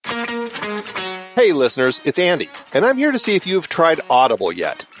Hey listeners, it's Andy, and I'm here to see if you've tried Audible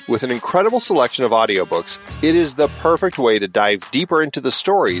yet. With an incredible selection of audiobooks, it is the perfect way to dive deeper into the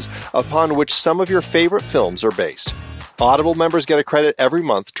stories upon which some of your favorite films are based. Audible members get a credit every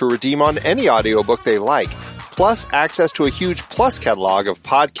month to redeem on any audiobook they like, plus access to a huge Plus catalog of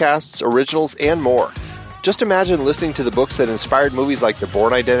podcasts, originals, and more. Just imagine listening to the books that inspired movies like The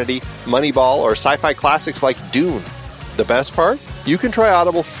Bourne Identity, Moneyball, or sci-fi classics like Dune. The best part? You can try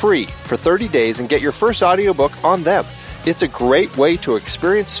Audible free for 30 days and get your first audiobook on them. It's a great way to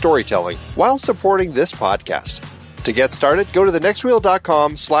experience storytelling while supporting this podcast. To get started, go to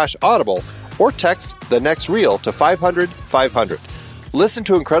thenextreel.com/audible or text The Next Reel to 500-500. Listen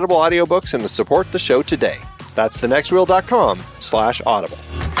to incredible audiobooks and support the show today. That's thenextreel.com/audible.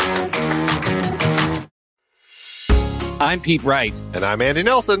 I'm Pete Wright. And I'm Andy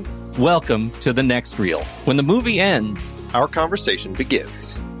Nelson. Welcome to The Next Reel. When the movie ends, our conversation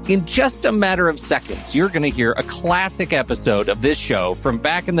begins. In just a matter of seconds, you're going to hear a classic episode of this show from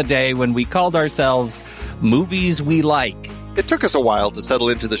back in the day when we called ourselves Movies We Like. It took us a while to settle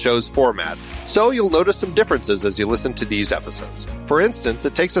into the show's format, so you'll notice some differences as you listen to these episodes. For instance,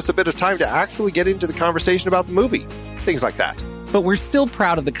 it takes us a bit of time to actually get into the conversation about the movie. Things like that. But we're still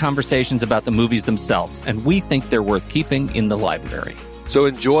proud of the conversations about the movies themselves, and we think they're worth keeping in the library. So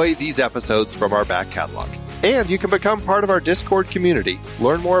enjoy these episodes from our back catalog. And you can become part of our Discord community,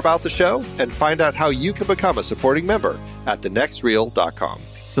 learn more about the show, and find out how you can become a supporting member at thenextreel.com.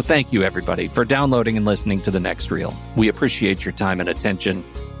 So thank you, everybody, for downloading and listening to The Next Reel. We appreciate your time and attention,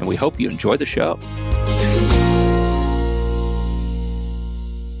 and we hope you enjoy the show.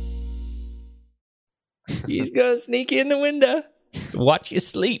 He's going to sneak in the window, watch you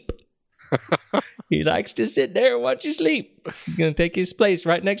sleep. He likes to sit there and watch you sleep. He's going to take his place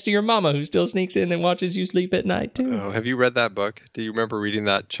right next to your mama, who still sneaks in and watches you sleep at night, too. Oh, have you read that book? Do you remember reading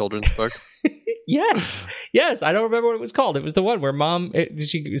that children's book? Yes. I don't remember what it was called. It was the one where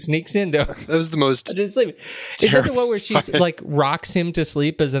she sneaks in to... That was the most... Is that the one where she rocks him to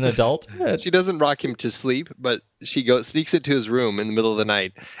sleep as an adult? She doesn't rock him to sleep, but she sneaks into his room in the middle of the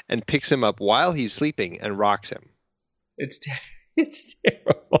night and picks him up while he's sleeping and rocks him. It's terrible.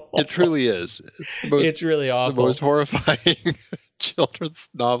 It truly is. It's really awful. The most horrifying children's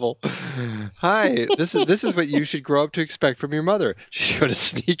novel. Hi, this is what you should grow up to expect from your mother. She's going to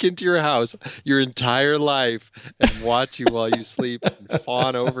sneak into your house your entire life and watch you while you sleep and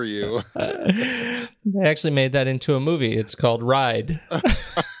fawn over you. They actually made that into a movie. It's called Ride.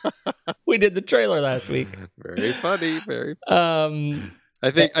 We did the trailer last week. Very funny. Very funny. I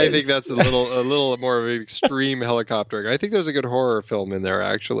think that's a little more of an extreme helicoptering. I think there's a good horror film in there,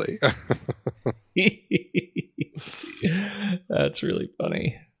 actually. That's really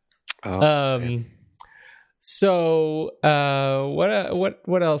funny. So,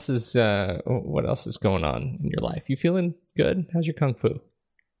 what else is going on in your life? You feeling good? How's your kung fu?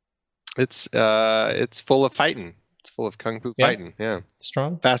 It's full of fighting. It's full of kung fu fighting. Yeah,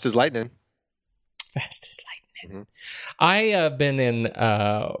 strong, fast as lightning. Mm-hmm. I have been in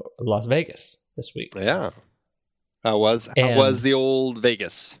Las Vegas this week. Yeah. How was the old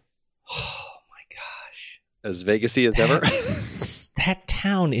Vegas? Oh my gosh. As Vegas-y as ever? That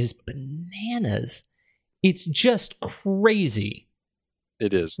town is bananas. It's just crazy.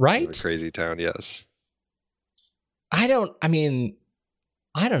 It is. Right? A crazy town, yes. I don't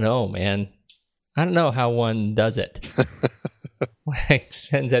know, man. I don't know how one does it.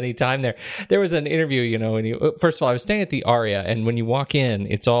 Spends any time there. There was an interview, first of all, I was staying at the Aria, and when you walk in,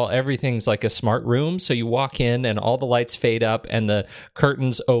 everything's like a smart room. So you walk in and all the lights fade up and the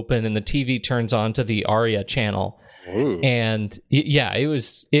curtains open and the TV turns on to the Aria channel. Ooh. And it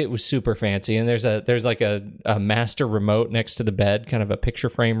was super fancy. And there's like a master remote next to the bed, kind of a picture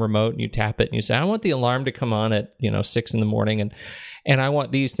frame remote, and you tap it and you say, I want the alarm to come on at 6 a.m. and I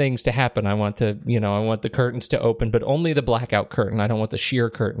want these things to happen. I want the curtains to open, but only the blackout curtain. I don't want the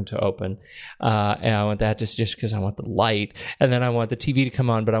sheer curtain to open. And I want that just because I want the light. And then I want the TV to come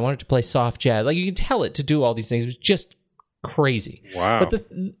on, but I want it to play soft jazz. Like, you can tell it to do all these things. It was just crazy. Wow. But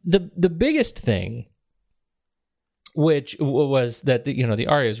the biggest thing, which was that the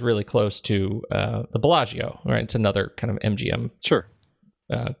Aria is really close to the Bellagio, right? It's another kind of MGM. Sure.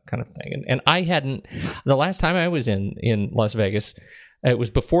 Kind of thing. And I hadn't, the last time I was in Las Vegas, it was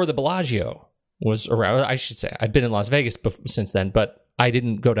before the Bellagio was around. I should say I've been in Las Vegas since then, but I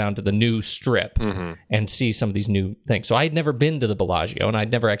didn't go down to the new strip and see some of these new things. So I'd never been to the Bellagio, and I'd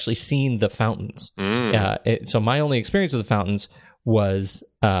never actually seen the fountains. So my only experience with the fountains was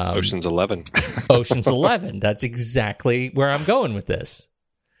Ocean's 11. Ocean's 11. That's exactly where I'm going with this.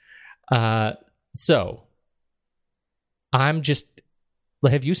 So I'm just...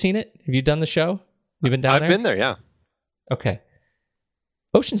 Have you seen it? Have you done the show? You been down there? I've been there, yeah. Okay.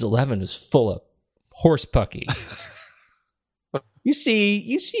 Ocean's 11 is full of horse pucky. You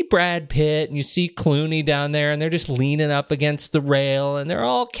see Brad Pitt and you see Clooney down there, and they're just leaning up against the rail, and they're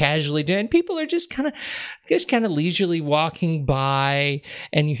all casually doing. People are just kind of leisurely walking by,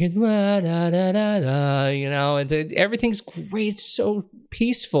 and you hear da da da da, and everything's great. It's so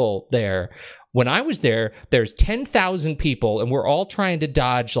peaceful there. When I was there, there's 10,000 people, and we're all trying to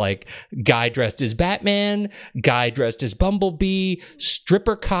dodge like guy dressed as Batman, guy dressed as Bumblebee,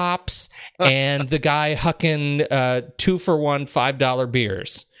 stripper cops, and the guy hucking 2-for-1 $5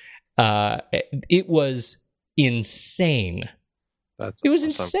 beers. It was insane. It was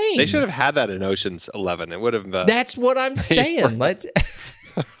awesome. insane. They should have had that in Ocean's 11. It would have. That's what I'm saying. Let's.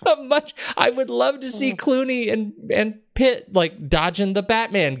 I would love to see Clooney and Pitt like dodging the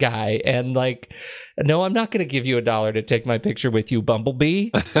Batman guy, and like, no, I'm not going to give you $1 to take my picture with you, Bumblebee.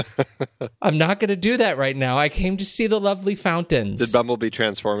 I'm not going to do that right now. I came to see the lovely fountains. Did Bumblebee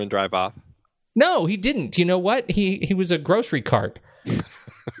transform and drive off? No, he didn't. You know what? He was a grocery cart.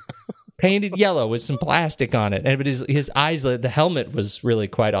 Painted yellow with some plastic on it, but his eyes, the helmet was really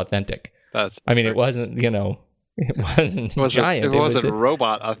quite authentic. It wasn't, it wasn't giant. It wasn't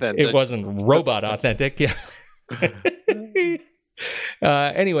robot authentic. It wasn't robot authentic. Yeah.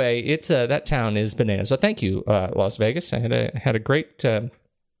 Anyway, it's that town is bananas. So thank you, Las Vegas. I had a great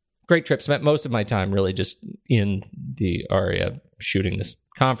trip. Spent most of my time really just in the area shooting this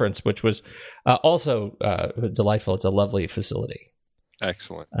conference, which was also delightful. It's a lovely facility.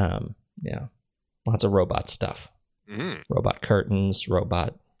 Excellent. Yeah, lots of robot stuff. Robot curtains,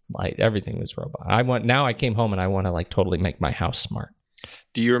 robot light. Everything was robot. I came home and I want to like totally make my house smart.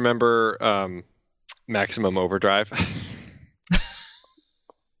 Do you remember Maximum Overdrive?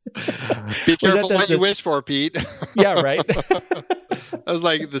 Be careful what you wish for, Pete. Yeah, right. That was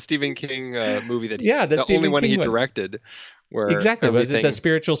like the Stephen King movie that the Stephen only one King he directed. Where exactly. Was it the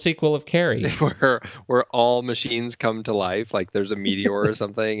spiritual sequel of Carrie? Where all machines come to life, like there's a meteor or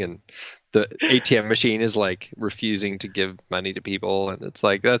something, and the ATM machine is like refusing to give money to people, and it's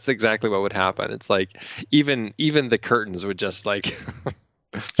like that's exactly what would happen. It's like even the curtains would just like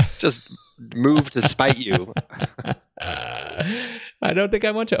just move to spite you. I don't think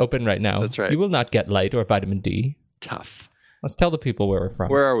I want to open right now. That's right. You will not get light or vitamin D. Tough. Let's tell the people where we're from.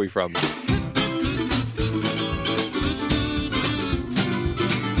 Where are we from?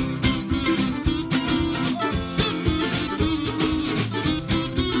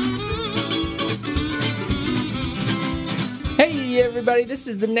 Hey everybody, this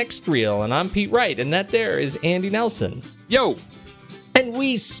is The Next Reel, and I'm Pete Wright, and that there is Andy Nelson. Yo! And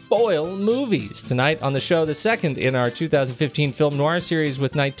we spoil movies. Tonight on the show, the second in our 2015 film noir series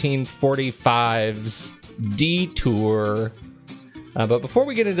with 1945's Detour. But before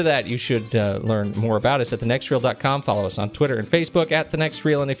we get into that, you should learn more about us at thenextreel.com. Follow us on Twitter and Facebook at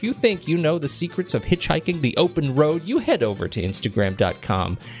thenextreel. And if you think you know the secrets of hitchhiking the open road, you head over to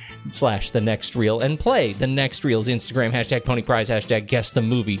Instagram.com/thenextreel and play The Next Reel's Instagram #PonyPrize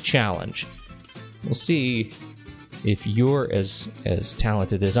 #GuessTheMovieChallenge. We'll see if you're as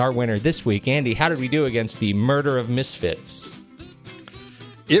talented as our winner this week. Andy, how did we do against the Murder of Misfits?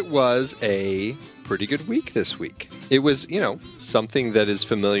 It was a pretty good week this week. It was, something that is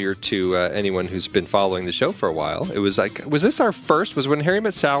familiar to anyone who's been following the show for a while. It was like, was When Harry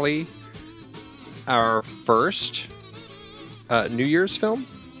Met Sally our first New Year's film?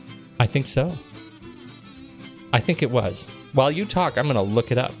 I think so. I think it was. While you talk, I'm going to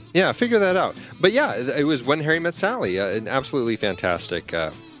look it up. Yeah, figure that out. But yeah, it was When Harry Met Sally, an absolutely fantastic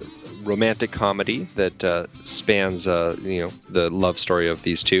romantic comedy that spans, the love story of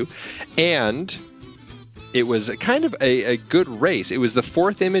these two. And it was kind of a good race. It was the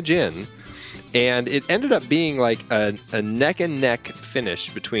fourth image in, and it ended up being like a neck-and-neck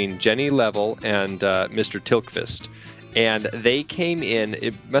finish between Jenny Level and Mr. Tilkvist. And they came in,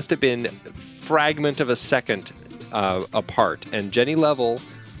 it must have been fragment of a second apart, and Jenny Level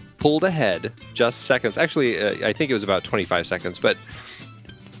pulled ahead just seconds. Actually, I think it was about 25 seconds, but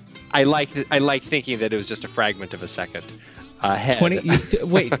I like thinking that it was just a fragment of a second ahead.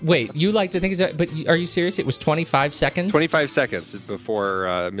 Wait, you like to think it's, but are you serious? It was 25 seconds? 25 seconds before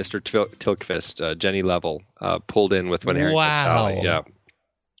Mr. Tilkvist, Jenny Level, pulled in with When Harry Met Sally. Yeah.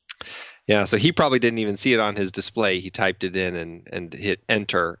 Yeah, so he probably didn't even see it on his display. He typed it in and hit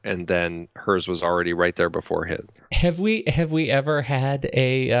enter, and then hers was already right there before his. Have we ever had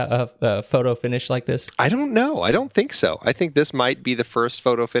a photo finish like this? I don't know. I don't think so. I think this might be the first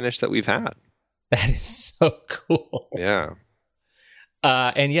photo finish that we've had. That is so cool. Yeah.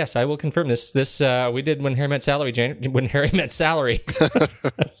 And yes, I will confirm this. We did When Harry Met Salary. When Harry Met Salary.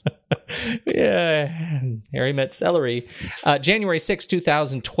 Yeah, Harry Met Celery. January 6,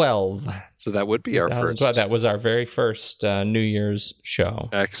 2012. So that would be our first. That was our very first New Year's show.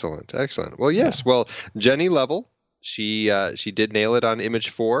 Excellent. Well, yes. Yeah. Well, Jenny Lovell, she did nail it on Image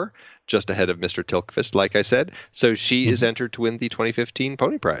 4, just ahead of Mr. Tilkvist, like I said. So she is entered to win the 2015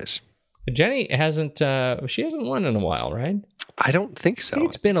 Pony Prize. Jenny hasn't won in a while, right? I don't think so. I think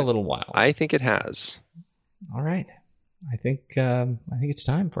it's been a little while. I think it has. All right. I think it's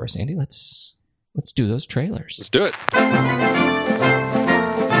time for us, Andy. Let's do those trailers. Let's do it.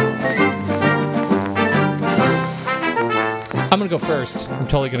 I'm going to go first. I'm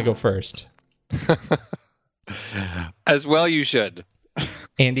totally going to go first. As well you should.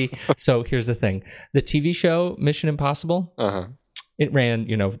 Andy, so here's the thing. The TV show Mission Impossible, it ran,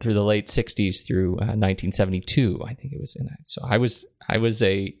 through the late 60s through 1972, I think it was in it. So I was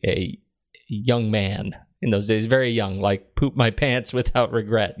a young man in those days, very young, like poop my pants without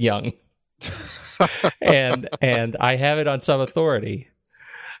regret, young. and I have it on some authority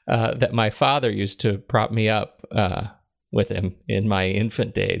that my father used to prop me up with him in my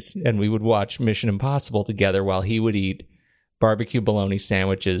infant days, and we would watch Mission Impossible together while he would eat barbecue bologna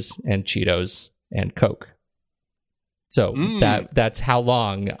sandwiches and Cheetos and Coke. So that's how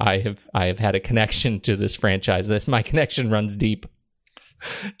long I have had a connection to this franchise. My connection runs deep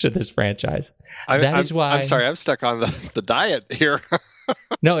to this franchise. I'm sorry, I'm stuck on the diet here.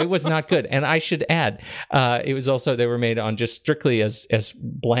 No, it was not good. And I should add, it was also, they were made on just strictly as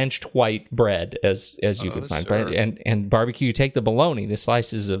blanched white bread as you could find. Sure. And barbecue, you take the bologna,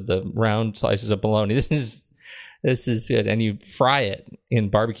 the round slices of bologna. This is good. And you fry it in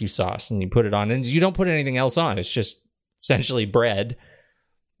barbecue sauce and you put it on. And you don't put anything else on. It's just essentially bread.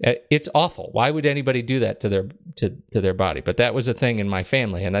 It's awful. Why would anybody do that to their body? But that was a thing in my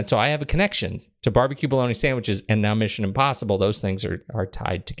family. And so I have a connection to barbecue bologna sandwiches and now Mission Impossible. Those things are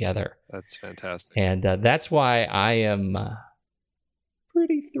tied together. That's fantastic. And that's why I am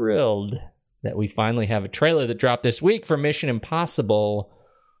pretty thrilled that we finally have a trailer that dropped this week for Mission Impossible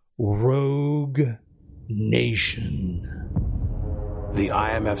Rogue Nation. The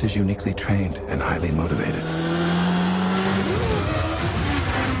IMF is uniquely trained and highly motivated.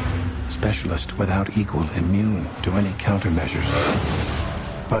 Specialist without equal, immune to any countermeasures.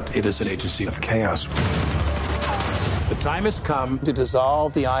 But it is an agency of chaos. The time has come to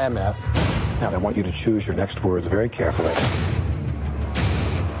dissolve the IMF. Now I want you to choose your next words very carefully.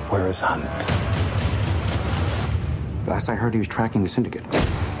 Where is Hunt? Last I heard, he was tracking the syndicate.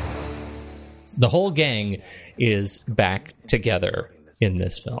 The whole gang is back together in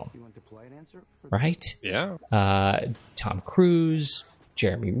this film. Right? Yeah. Tom Cruise,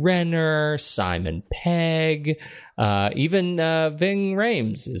 Jeremy Renner, Simon Pegg, even Ving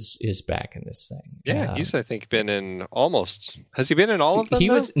Rhames is back in this thing. Yeah, he's I think been in almost. Has he been in all of them?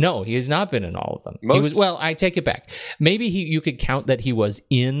 No, he has not been in all of them. Well, I take it back. Maybe you could count that he was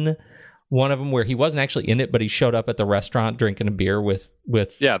in one of them where he wasn't actually in it, but he showed up at the restaurant drinking a beer with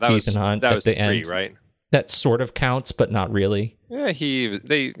Ethan Hunt at the end. Right? That sort of counts, but not really. Yeah, he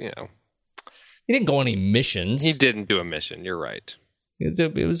didn't go on any missions. He didn't do a mission. You're right.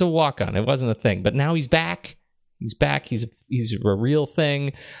 It was a walk-on. It wasn't a thing. But now he's back. He's back. He's a real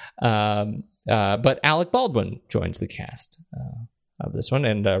thing. But Alec Baldwin joins the cast of this one,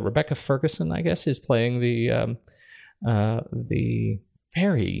 and Rebecca Ferguson, I guess, is playing the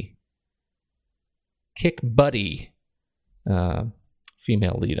very kick buddy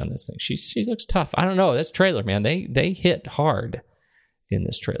female lead on this thing. She looks tough. I don't know. That's trailer, man. They hit hard in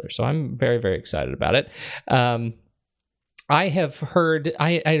this trailer, so I'm very, very excited about it. I had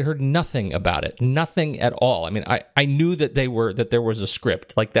heard nothing about it, nothing at all. I mean, I knew that there was a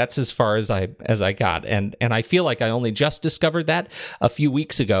script. Like that's as far as I got, and I feel like I only just discovered that a few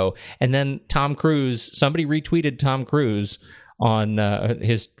weeks ago. And then Tom Cruise, somebody retweeted Tom Cruise on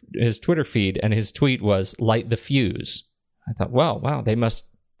his Twitter feed, and his tweet was "Light the fuse." I thought, well, wow, they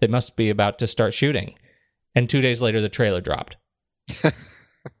must be about to start shooting. And 2 days later, the trailer dropped.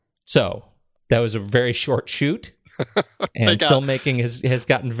 So that was a very short shoot. And filmmaking has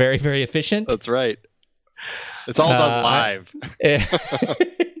gotten very, very efficient. That's right. It's all done live.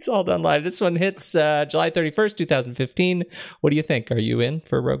 It's all done live. This one hits July 31st, 2015. What do you think? Are you in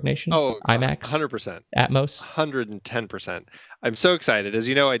for Rogue Nation? Oh, IMAX? 100%. Atmos? 110%. I'm so excited. As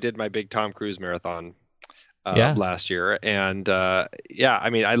you know, I did my big Tom Cruise marathon last year. And I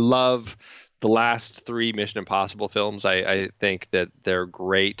mean, I love the last 3 Mission Impossible films. I think that they're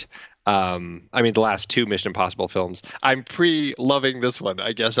great. I mean, the last 2 Mission Impossible films. I'm pre-loving this one.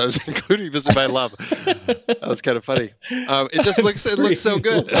 I guess I was including this in my love. That was kind of funny. It looks so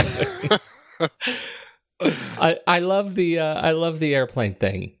good. I love the airplane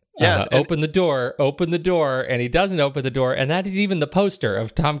thing. Yes, open the door, and he doesn't open the door, and that is even the poster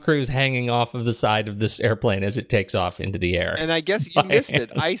of Tom Cruise hanging off of the side of this airplane as it takes off into the air. And I guess you missed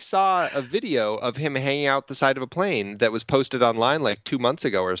it. I saw a video of him hanging out the side of a plane that was posted online like 2 months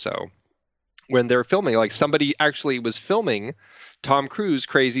ago or so when they're filming. Like somebody actually was filming Tom Cruise,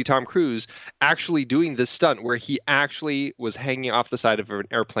 crazy Tom Cruise, actually doing this stunt where he actually was hanging off the side of an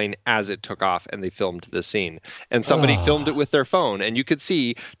airplane as it took off, and they filmed this scene. And somebody filmed it with their phone, and you could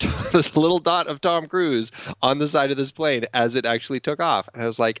see this little dot of Tom Cruise on the side of this plane as it actually took off. And I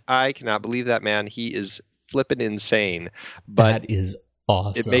was like, I cannot believe that man. He is flipping insane. But that is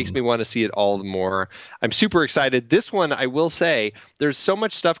awesome. It makes me want to see it all the more. I'm super excited. This one, I will say, there's so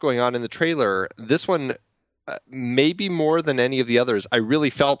much stuff going on in the trailer. This one, maybe more than any of the others, I really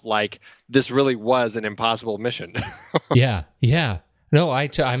felt like this really was an impossible mission. Yeah. No,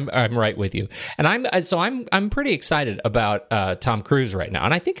 I'm right with you, and I'm pretty excited about Tom Cruise right now,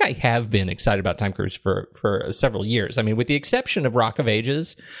 and I think I have been excited about Tom Cruise for several years. I mean, with the exception of Rock of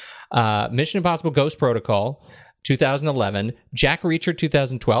Ages, Mission Impossible: Ghost Protocol, 2011, Jack Reacher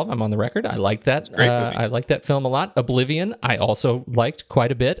 2012. I'm on the record. I liked that. I liked that film a lot. Oblivion, I also liked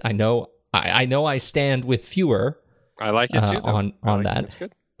quite a bit. I know I stand with fewer. I like it too. On that. That's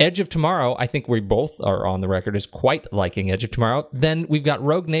good. Edge of Tomorrow, I think we both are on the record as quite liking Edge of Tomorrow. Then we've got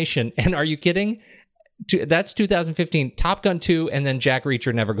Rogue Nation, and are you kidding? That's 2015. Top Gun 2, and then Jack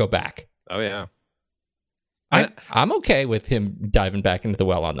Reacher: Never Go Back. Oh yeah. I'm okay with him diving back into the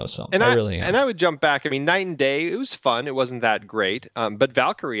well on those films. And I really am. And I would jump back. I mean, Night and Day, it was fun. It wasn't that great. But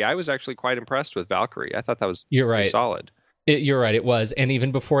Valkyrie, I was actually quite impressed with Valkyrie. I thought that was solid. You're right. It was. And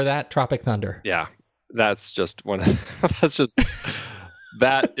even before that, Tropic Thunder. Yeah. That's just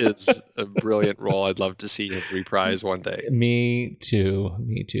that is a brilliant role. I'd love to see him reprise one day. Me too.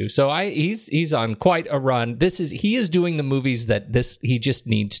 So he's on quite a run. He is doing the movies that he just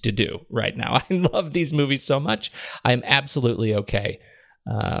needs to do right now. I love these movies so much. I'm absolutely okay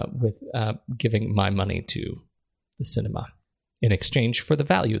with giving my money to the cinema in exchange for the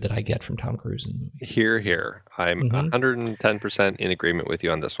value that I get from Tom Cruise in movies. Here. I'm 110% in agreement with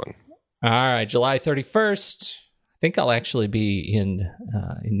you on this one. All right, July 31st. I think I'll actually be in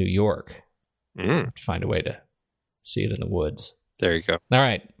New York. To find a way to see it in the woods. There you go. All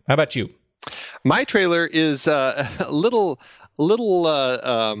right. How about you? My trailer is a little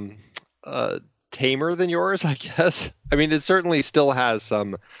tamer than yours, I guess. I mean, it certainly still has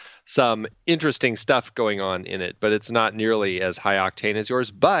some interesting stuff going on in it, but it's not nearly as high octane as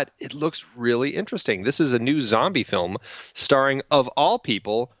yours, but it looks really interesting. This is a new zombie film starring, of all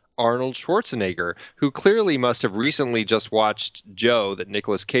people, Arnold Schwarzenegger, who clearly must have recently just watched Joe that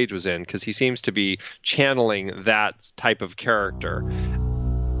Nicolas Cage was in, because he seems to be channeling that type of character.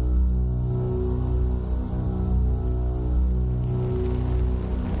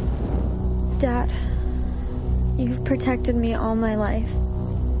 Dad, you've protected me all my life.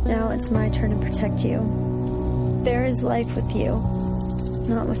 Now it's my turn to protect you. There is life with you,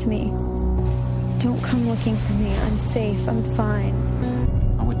 not with me. Don't come looking for me. I'm safe. I'm fine.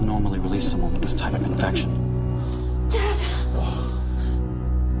 I would normally release someone with this type of infection. Dad!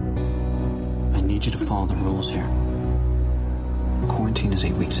 I need you to follow the rules here. Quarantine is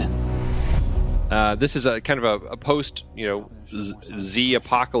 8 weeks in. This is a kind of a post, Z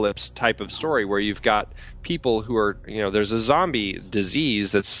apocalypse type of story where you've got people who are, there's a zombie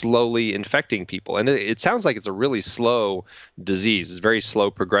disease that's slowly infecting people. And it sounds like it's a really slow disease. It's a very slow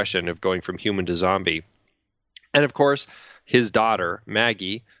progression of going from human to zombie. And of course, his daughter,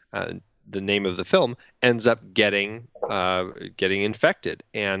 Maggie, the name of the film, ends up getting infected.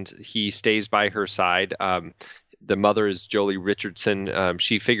 And he stays by her side. The mother is Jolie Richardson.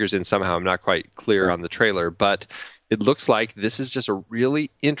 She figures in somehow. I'm not quite clear on the trailer, but it looks like this is just a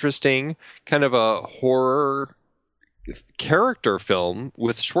really interesting kind of a horror character film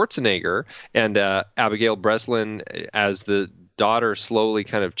with Schwarzenegger and Abigail Breslin as the daughter slowly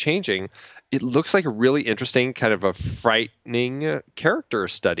kind of changing. It looks like a really interesting kind of a frightening character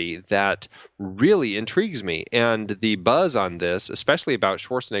study that really intrigues me. And the buzz on this, especially about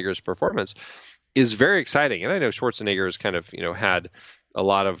Schwarzenegger's performance, is very exciting. And I know Schwarzenegger has kind of, had a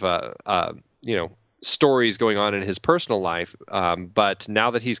lot of, stories going on in his personal life. But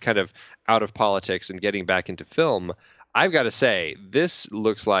now that he's kind of out of politics and getting back into film, I've got to say, this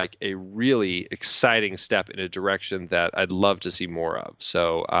looks like a really exciting step in a direction that I'd love to see more of.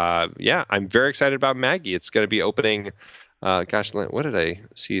 So, I'm very excited about Maggie. It's going to be opening, what did I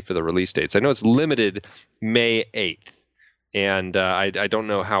see for the release dates? I know it's limited May 8th. And I don't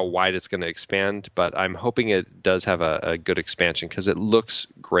know how wide it's going to expand, but I'm hoping it does have a good expansion because it looks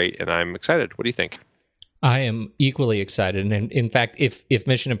great, and I'm excited. What do you think? I am equally excited, and in fact, if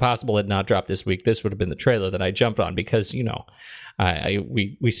Mission Impossible had not dropped this week, this would have been the trailer that I jumped on because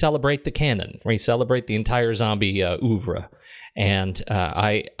we celebrate the canon, we celebrate the entire zombie oeuvre, and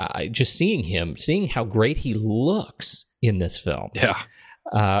I just seeing how great he looks in this film,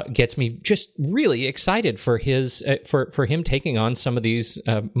 gets me just really excited for his for him taking on some of these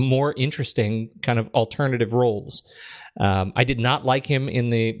more interesting kind of alternative roles. I did not like him in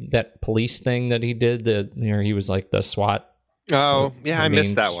that police thing that he did. He was like the SWAT. Oh, yeah, I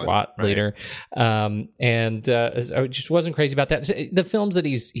missed that one. SWAT leader, and I just wasn't crazy about that. The films that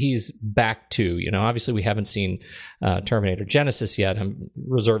he's back to, obviously we haven't seen Terminator Genesis yet. I'm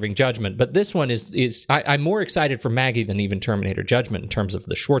reserving judgment, but this one is I'm more excited for Maggie than even Terminator Judgment in terms of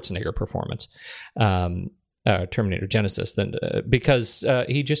the Schwarzenegger performance. Terminator Genesis, because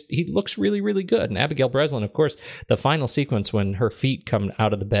he looks really, really good. And Abigail Breslin, of course, the final sequence when her feet come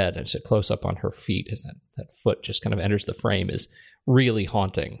out of the bed, and it's a close up on her feet as that foot just kind of enters the frame, is really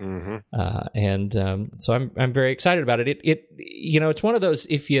haunting. So I'm very excited about it. It's one of those,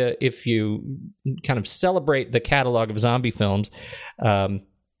 if you kind of celebrate the catalog of zombie films,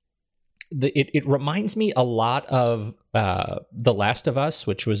 it reminds me a lot of The Last of Us,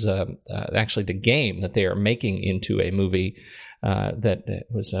 which was actually the game that they are making into a movie that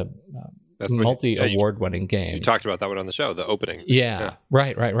was a multi-award-winning game. You talked about that one on the show, the opening. Yeah.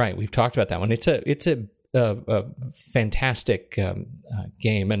 Right. We've talked about that one. It's a fantastic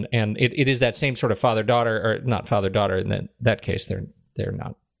game, and it is that same sort of father-daughter, or not father-daughter. In that case, they're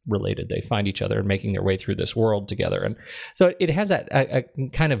not related. They find each other and making their way through this world together, and so it has a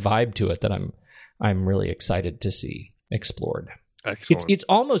kind of vibe to it that I'm really excited to see explored. Excellent. It's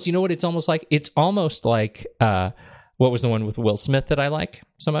almost, you know what it's almost like? It's almost like what was the one with Will Smith that I like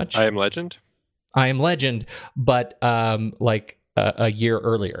so much? I Am Legend, but like a year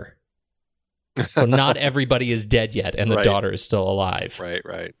earlier. So not everybody is dead yet, and the daughter is still alive.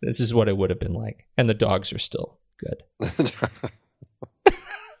 Right. This is what it would have been like, and the dogs are still good.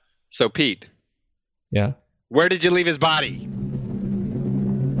 So, Pete. Yeah? Where did you leave his body?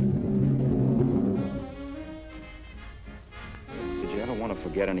 Did you ever want to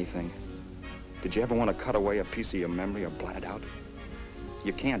forget anything? Did you ever want to cut away a piece of your memory or blot it out?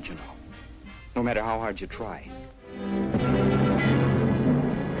 You can't, no matter how hard you try.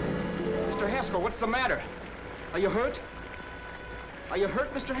 Mr. Haskell, what's the matter? Are you hurt? Are you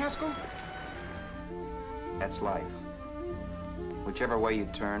hurt, Mr. Haskell? That's life. Whichever way you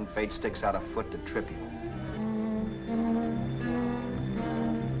turn, fate sticks out a foot to trip you.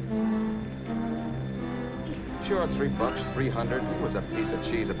 Sure, $3, $300. It was a piece of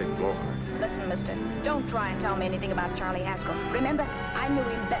cheese, a big blower. Listen, mister, don't try and tell me anything about Charlie Haskell. Remember, I knew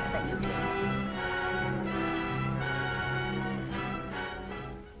him better than you did.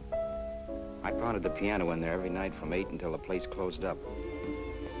 I pounded the piano in there every night from 8 until the place closed up.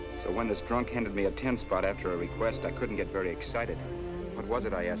 So when this drunk handed me a 10 spot after a request, I couldn't get very excited. What was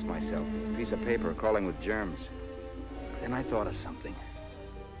it, I asked myself? A piece of paper crawling with germs. Then I thought of something.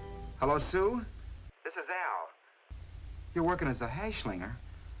 Hello, Sue? This is Al. You're working as a hashlinger?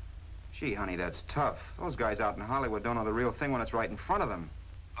 Gee, honey, that's tough. Those guys out in Hollywood don't know the real thing when it's right in front of them.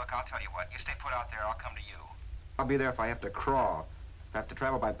 Look, I'll tell you what. You stay put out there, I'll come to you. I'll be there if I have to crawl. If I have to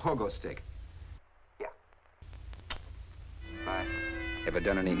travel by pogo stick. Yeah. Bye. Ever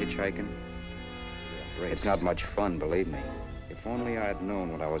done any hitchhiking? It's not much fun, believe me. If only I had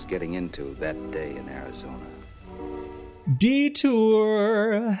known what I was getting into that day in Arizona.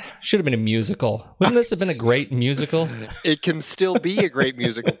 Detour should have been a musical. Wouldn't this have been a great musical? It can still be a great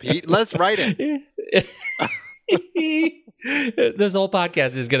musical, Pete. Let's write it. This whole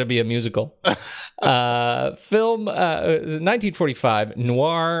podcast is going to be a musical. Film, 1945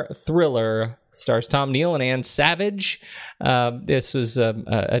 noir thriller, stars Tom Neal and Ann Savage. This was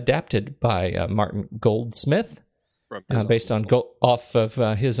adapted by Martin Goldsmith, based on off of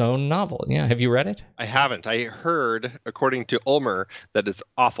his own novel. Yeah, have you read it? I haven't. I heard, according to Ulmer, that it's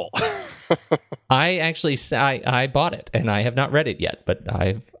awful. I actually I bought it and I have not read it yet, but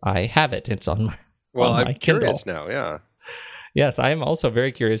I have it. It's on my I'm Kindle. curious now. Yeah. Yes, I am also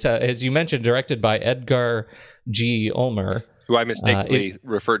very curious. As you mentioned, directed by Edgar G. Ulmer, who I mistakenly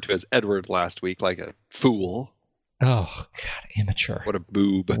referred to as Edward last week, like a fool. Oh God, amateur! What a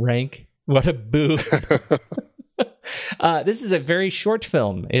boob! Rank! What a boob! This is a very short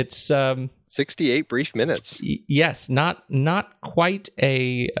film. It's 68 brief minutes. Yes, not quite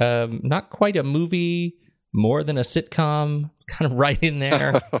a movie, more than a sitcom. It's kind of right in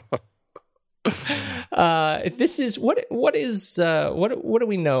there. This is what do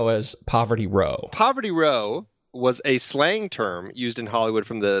we know as Poverty Row? Poverty Row was a slang term used in Hollywood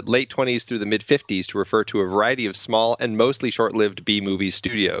from the late 20s through the mid-50s to refer to a variety of small and mostly short-lived B-movie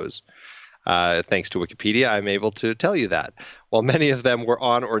studios. Thanks to Wikipedia, I'm able to tell you that. While many of them were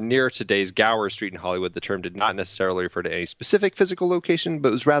on or near today's Gower Street in Hollywood, the term did not necessarily refer to any specific physical location,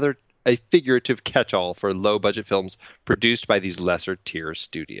 but was rather a figurative catch-all for low-budget films produced by these lesser-tier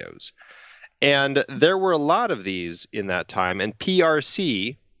studios. And there were a lot of these in that time, and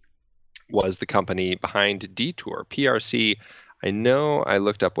PRC was the company behind Detour. PRC, I know I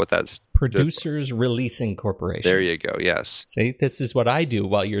looked up what that's... Producers Releasing Corporation. There you go, yes. See, this is what I do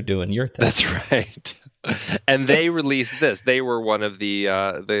while you're doing your thing. That's right. And they released this. They were one of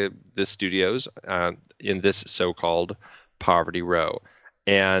the studios in this so-called Poverty Row.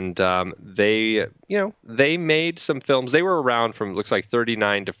 And they made some films. They were around from, looks like,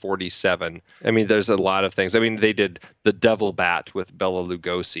 39 to 47. I mean, there's a lot of things. I mean, they did The Devil Bat with Bela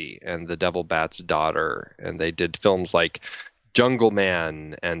Lugosi and The Devil Bat's Daughter. And they did films like Jungle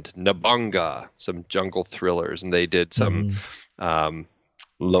Man and Nabunga, some jungle thrillers. And they did some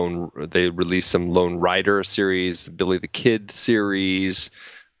they released some Lone Rider series, the Billy the Kid series.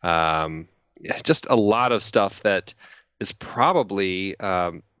 Just a lot of stuff that is probably,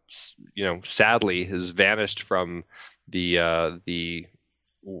 sadly, has vanished from the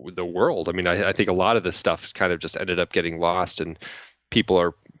world. I mean, I think a lot of this stuff kind of just ended up getting lost, and people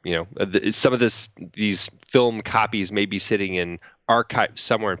are, some of these film copies may be sitting in archives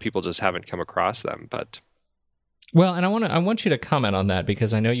somewhere, and people just haven't come across them. But well, and I want you to comment on that,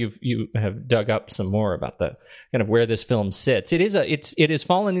 because I know you have dug up some more about the kind of where this film sits. It has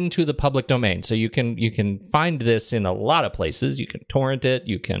fallen into the public domain, so you can find this in a lot of places. You can torrent it.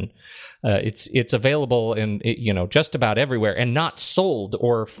 You can it's available in just about everywhere, and not sold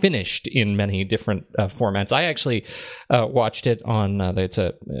or finished in many different formats. I actually watched it on it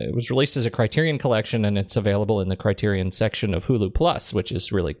was released as a Criterion collection, and it's available in the Criterion section of Hulu Plus, which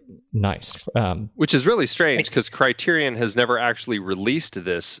is really nice. Which is really strange, because Criterion has never actually released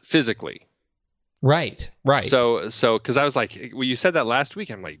this physically. Right. So because I was like, well, you said that last week.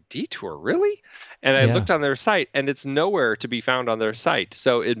 I'm like, Detour, really? And I looked on their site, and it's nowhere to be found on their site.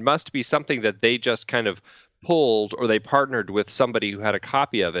 So it must be something that they just kind of pulled, or they partnered with somebody who had a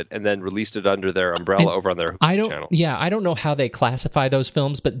copy of it and then released it under their umbrella over on their channel. Yeah, I don't know how they classify those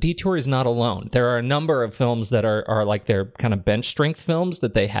films, but Detour is not alone. There are a number of films that are like their kind of bench strength films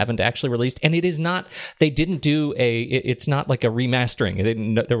that they haven't actually released, and it is not. They didn't do it's not like a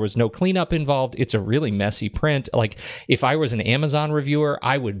remastering. There was no cleanup involved. It's a really messy print. Like, if I was an Amazon reviewer,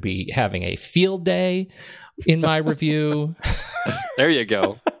 I would be having a field day in my review. There you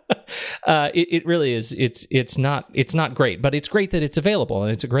go. It really is. It's not great, but it's great that it's available,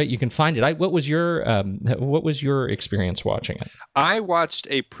 and it's great you can find it. What was your experience watching it? I watched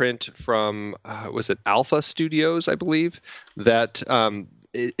a print from was it Alpha Studios, I believe, that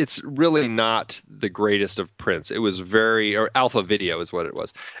it's really not the greatest of prints. It was or Alpha Video is what it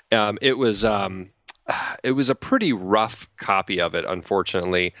was. It was a pretty rough copy of it,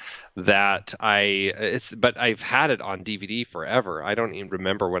 unfortunately. But I've had it on DVD forever. I don't even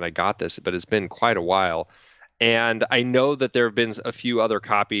remember when I got this, but it's been quite a while. And I know that there have been a few other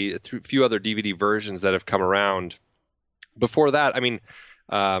DVD versions that have come around. Before that, I mean,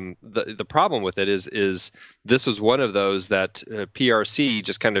 the problem with it is this was one of those that PRC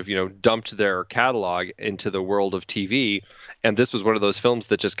just kind of dumped their catalog into the world of TV, and this was one of those films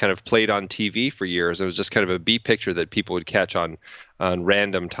that just kind of played on TV for years. It was just kind of a B picture that people would catch on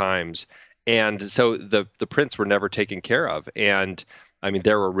random times, and so the prints were never taken care of. And I mean,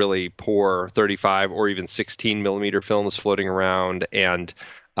 there were really poor 35 or even 16 millimeter films floating around, and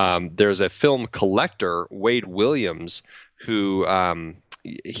there's a film collector, Wade Williams, who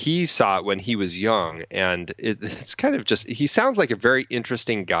he saw it when he was young, and it's kind of just, he sounds like a very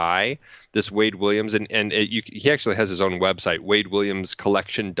interesting guy, this Wade Williams, and he actually has his own website,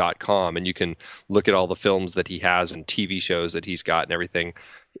 wadewilliamscollection.com, and you can look at all the films that he has and TV shows that he's got and everything.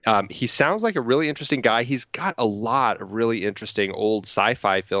 He sounds like a really interesting guy. He's got a lot of really interesting old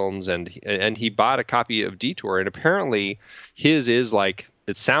sci-fi films, and he bought a copy of Detour, and apparently his is like,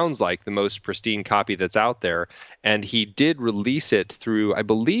 it sounds like the most pristine copy that's out there. And he did release it through, I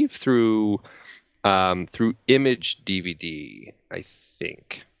believe, through Image DVD, I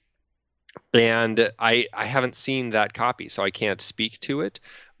think. And I haven't seen that copy, so I can't speak to it.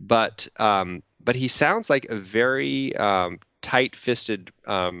 But he sounds like a very tight-fisted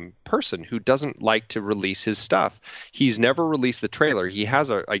person who doesn't like to release his stuff. He's never released the trailer. He has,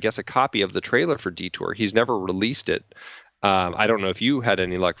 I guess, a copy of the trailer for Detour. He's never released it. I don't know if you had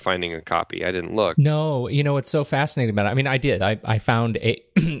any luck finding a copy. I didn't look. No, what's so fascinating about it? I mean, I did. I found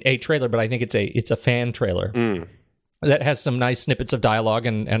a trailer, but I think it's a fan trailer that has some nice snippets of dialogue,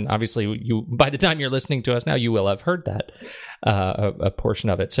 and obviously you, by the time you're listening to us now, you will have heard that a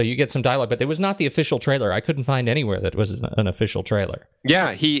portion of it. So you get some dialogue, but it was not the official trailer. I couldn't find anywhere that was an official trailer.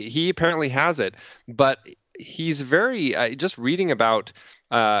 Yeah, he apparently has it, but he's very just reading about.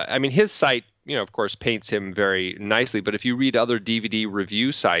 I mean, his site, of course, paints him very nicely. But if you read other DVD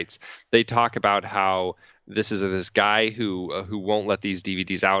review sites, they talk about how this is this guy who won't let these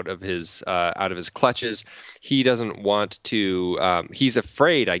DVDs out of his clutches. He doesn't want to. He's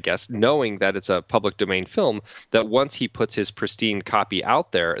afraid, I guess, knowing that it's a public domain film, that once he puts his pristine copy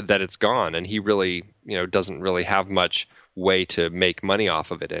out there, that it's gone, and he really, doesn't really have much way to make money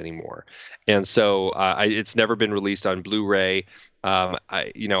off of it anymore. And so it's never been released on Blu-ray.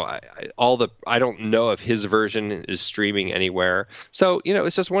 I don't know if his version is streaming anywhere. So,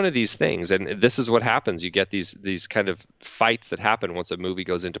 it's just one of these things. And this is what happens. You get these kind of fights that happen once a movie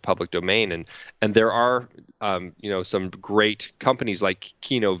goes into public domain. And there are, some great companies like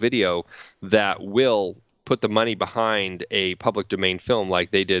Kino Video that will put the money behind a public domain film,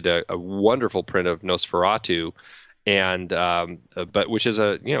 like they did a wonderful print of Nosferatu, and but which is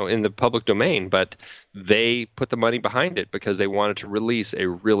in the public domain, but they put the money behind it because they wanted to release a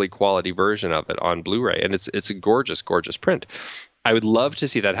really quality version of it on Blu-ray, and it's a gorgeous print. I would love to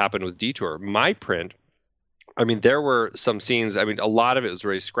see that happen with Detour. My print, I mean, there were some scenes, I mean, a lot of it was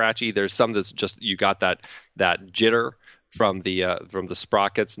very scratchy. There's some that's just, you got that jitter from the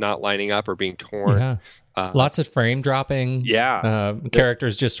sprockets not lining up or being torn. Yeah. Lots of frame dropping. Yeah.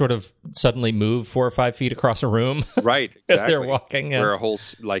 Characters just sort of suddenly move 4 or 5 feet across a room. Right. Exactly. As they're walking. Where a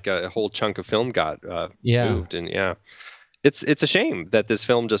whole chunk of film got moved. And it's a shame that this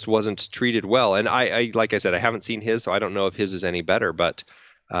film just wasn't treated well. And I like I said, I haven't seen his, so I don't know if his is any better, but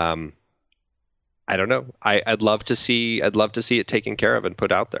I don't know. I'd love to see it taken care of and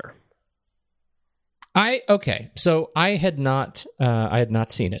put out there. So I had not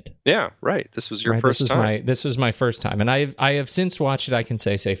seen it. Yeah, right. This was your first time. This was my first time, and I have since watched it. I can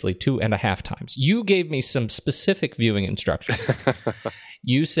say safely 2.5 times. You gave me some specific viewing instructions.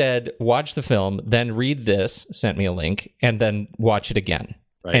 You said watch the film, then read this. Sent me a link, and then watch it again.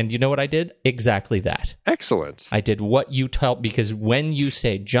 Right. And you know what I did? Exactly that. Excellent. I did what you told, because when you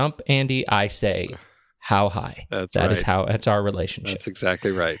say jump, Andy, I say how high. That's our relationship. That's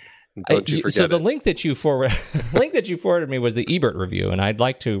exactly right. Don't you forget so the link that you forwarded me was the Ebert review, and I'd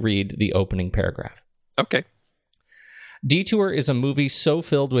like to read the opening paragraph. Okay. Detour is a movie so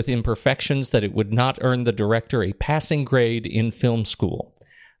filled with imperfections that it would not earn the director a passing grade in film school.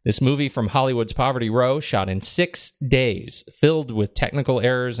 This movie from Hollywood's Poverty Row, shot in 6 days, filled with technical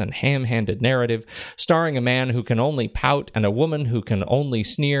errors and ham-handed narrative, starring a man who can only pout and a woman who can only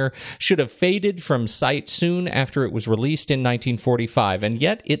sneer, should have faded from sight soon after it was released in 1945, and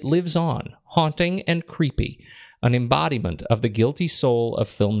yet it lives on, haunting and creepy, an embodiment of the guilty soul of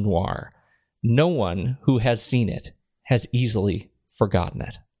film noir. No one who has seen it has easily forgotten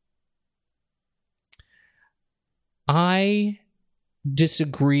it. I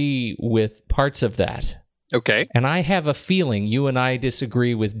disagree with parts of that. Okay. And I have a feeling you and I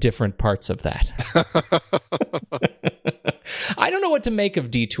disagree with different parts of that. I don't know what to make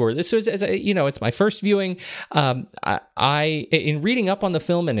of Detour. This was, it's my first viewing. I in reading up on the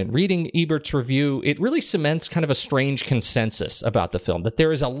film and in reading Ebert's review, it really cements kind of a strange consensus about the film, that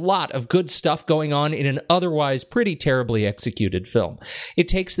there is a lot of good stuff going on in an otherwise pretty terribly executed film. It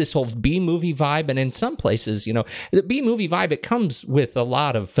takes this whole B-movie vibe, and in some places, the B-movie vibe, it comes with a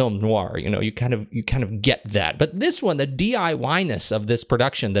lot of film noir. You kind of get that. But this one, the DIY-ness of this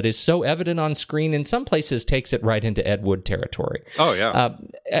production that is so evident on screen, in some places takes it right into Ed Wood territory. Oh, yeah.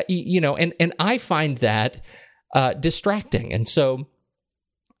 And I find that distracting. And so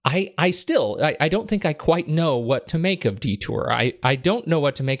I don't think I quite know what to make of Detour. I don't know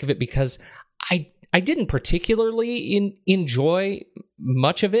what to make of it because I didn't particularly enjoy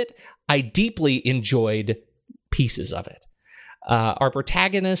much of it. I deeply enjoyed pieces of it. Our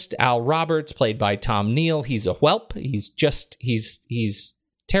protagonist, Al Roberts, played by Tom Neal, he's a whelp. He's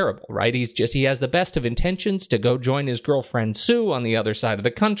terrible, right? He has the best of intentions to go join his girlfriend Sue on the other side of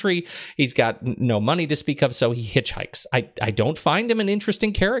the country. He's got no money to speak of, so he hitchhikes. I don't find him an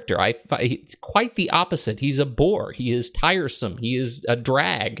interesting character. It's quite the opposite. He's a bore. He is tiresome. He is a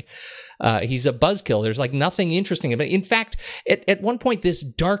drag. He's a buzzkill. There's like nothing interesting about it. In fact, at one point, this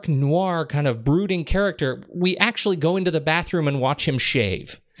dark noir kind of brooding character, we actually go into the bathroom and watch him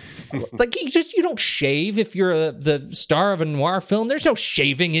shave. Like, you don't shave if you're the star of a noir film. There's no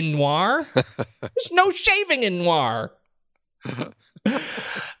shaving in noir. There's no shaving in noir.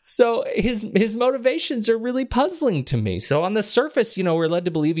 So his motivations are really puzzling to me. So on the surface, we're led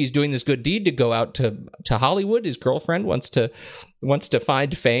to believe he's doing this good deed to go out to Hollywood. His girlfriend wants to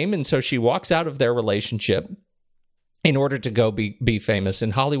find fame, and so she walks out of their relationship in order to go be famous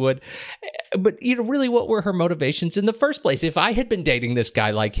in Hollywood. But really, what were her motivations in the first place? If I had been dating this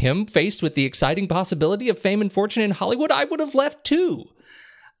guy like him, faced with the exciting possibility of fame and fortune in Hollywood, I would have left too.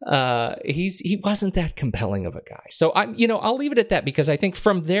 He wasn't that compelling of a guy. So I'll leave it at that, because I think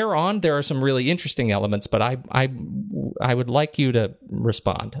from there on there are some really interesting elements, but I would like you to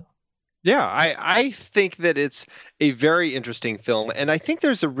respond. Yeah, I think that it's a very interesting film, and I think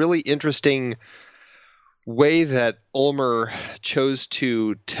there's a really interesting way that Ulmer chose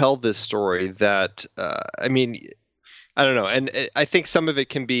to tell this story that, I don't know, and I think some of it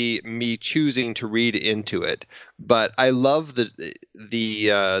can be me choosing to read into it, but I love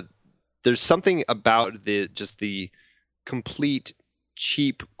the there's something about the complete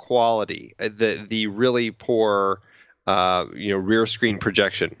cheap quality, the really poor rear screen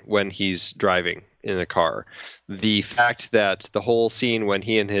projection when he's driving in a car. The fact that the whole scene when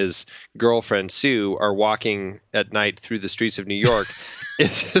he and his girlfriend Sue are walking at night through the streets of New York,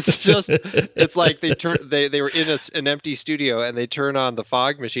 it's like they were in an empty studio and they turn on the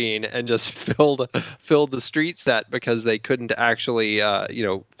fog machine and just filled the street set because they couldn't actually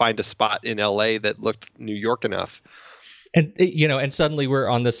find a spot in LA that looked New York enough. And and suddenly we're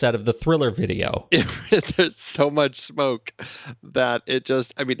on the set of the Thriller video. There's so much smoke that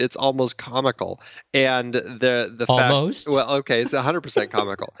it's almost comical. And the almost fact, well, okay, it's 100%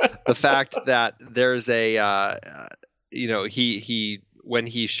 comical. The fact that there's he when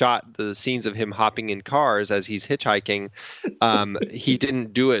he shot the scenes of him hopping in cars as he's hitchhiking, he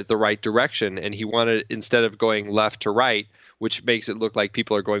didn't do it the right direction, and he wanted, instead of going left to right, which makes it look like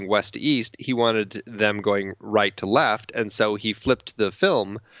people are going west to east, he wanted them going right to left, and so he flipped the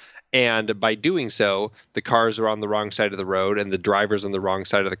film, and by doing so, the cars are on the wrong side of the road, and the driver's on the wrong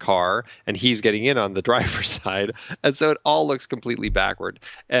side of the car, and he's getting in on the driver's side, and so it all looks completely backward.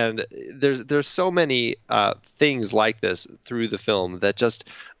 And there's so many things like this through the film that just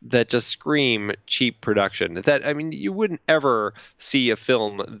scream cheap production. That, you wouldn't ever see a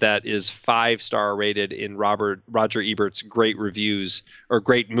film that is 5-star rated in Roger Ebert's great reviews or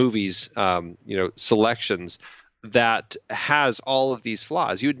great movies, selections, that has all of these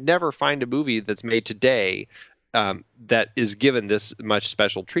flaws. You'd never find a movie that's made today that is given this much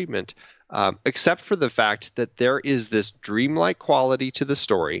special treatment, except for the fact that there is this dreamlike quality to the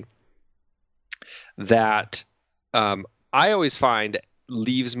story that I always find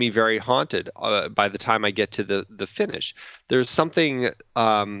leaves me very haunted by the time I get to the finish. There's something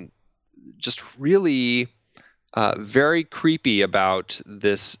just really very creepy about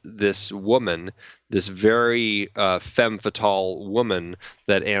this woman, this very femme fatale woman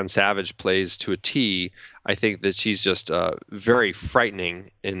that Anne Savage plays to a T. I think that she's just very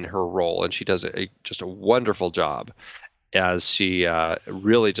frightening in her role, and she does just a wonderful job as she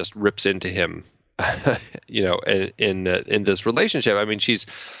really just rips into him, in this relationship.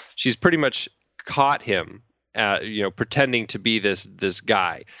 She's pretty much caught him, pretending to be this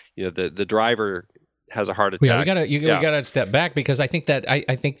guy. The driver has a heart attack. Yeah, we gotta step back, because I think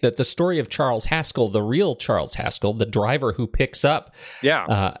that the story of Charles Haskell, the real Charles Haskell, the driver who picks up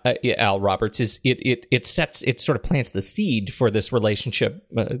Al Roberts, it sort of plants the seed for this relationship,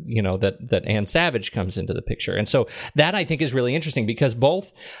 that Anne Savage comes into the picture, and so that I think is really interesting, because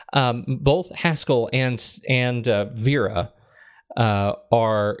both Haskell and Vera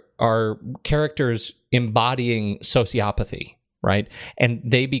are characters embodying sociopathy. Right, and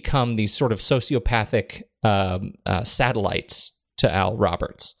they become these sort of sociopathic satellites to Al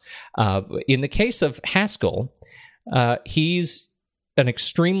Roberts. In the case of Haskell, he's an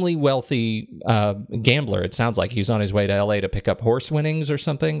extremely wealthy gambler. It sounds like he's on his way to LA to pick up horse winnings or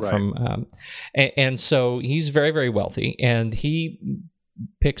something. Right. And so he's very, very wealthy, and he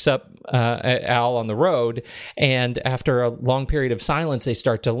picks up Al on the road, and after a long period of silence, they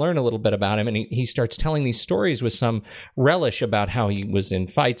start to learn a little bit about him, and he starts telling these stories with some relish about how he was in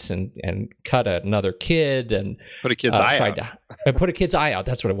fights and cut another kid and put a kid's eye out. Put a kid's eye out.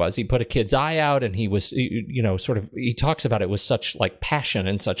 That's what it was. He put a kid's eye out, and he was, he talks about it with such like passion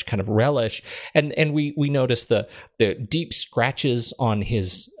and such kind of relish, and we notice the deep scratches on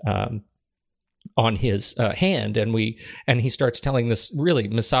his hand, and he starts telling this really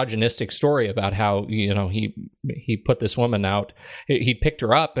misogynistic story about how he put this woman out. He picked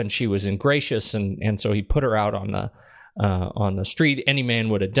her up, and she was ingracious, and so he put her out on the street. Any man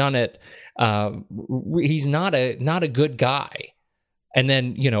would have done it. He's not a good guy. And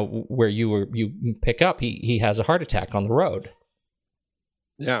then, where you pick up, he has a heart attack on the road.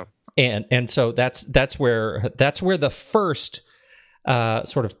 Yeah. And so that's where the first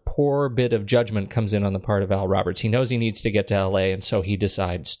sort of poor bit of judgment comes in on the part of Al Roberts. He knows he needs to get to LA, and so he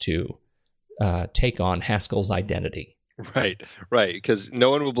decides to take on Haskell's identity. Right. Because no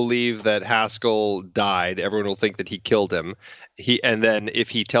one will believe that Haskell died. Everyone will think that he killed him. And then if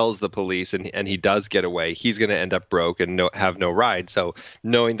he tells the police and he does get away, he's going to end up broke and have no ride. So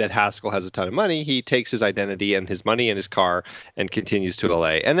knowing that Haskell has a ton of money, he takes his identity and his money and his car and continues to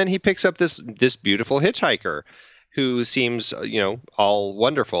LA. And then he picks up this beautiful hitchhiker who seems, all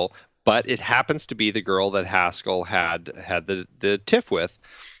wonderful, but it happens to be the girl that Haskell had the tiff with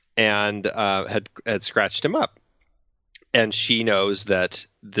and had scratched him up. And she knows that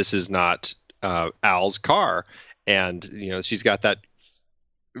this is not Al's car. And, she's got that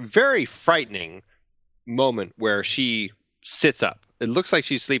very frightening moment where she sits up. It looks like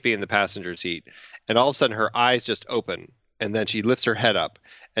she's sleeping in the passenger seat. And all of a sudden her eyes just open. And then she lifts her head up.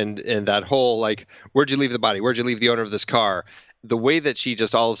 And that whole, like, where'd you leave the body? Where'd you leave the owner of this car? The way that she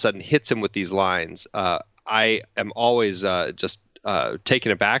just all of a sudden hits him with these lines, I am always just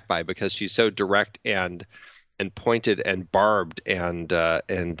taken aback by, because she's so direct and pointed and barbed. And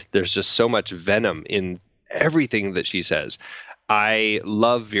there's just so much venom in everything that she says. I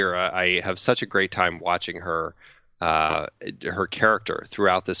love Vera. I have such a great time watching her character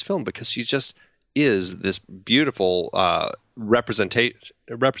throughout this film, because she just is this beautiful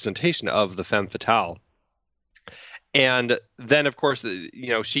representation of the femme fatale. And then, of course,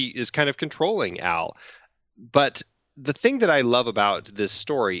 she is kind of controlling Al. But the thing that I love about this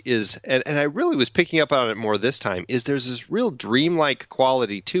story is, and I really was picking up on it more this time, is there's this real dreamlike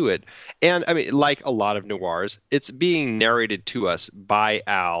quality to it. And I mean, like a lot of noirs, it's being narrated to us by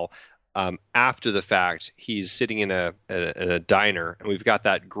Al after the fact. He's sitting in a diner, and we've got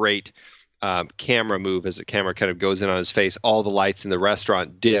that great camera move as the camera kind of goes in on his face. All the lights in the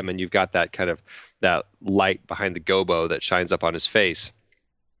restaurant dim, and you've got that kind of that light behind the gobo that shines up on his face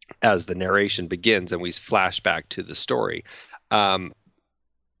as the narration begins and we flash back to the story.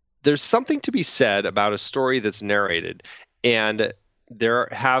 There's something to be said about a story that's narrated, and there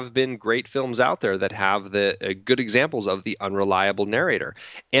have been great films out there that have the good examples of the unreliable narrator.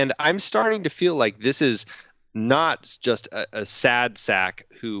 And I'm starting to feel like this is not just a sad sack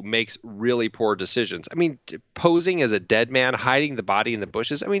who makes really poor decisions. I mean, posing as a dead man, hiding the body in the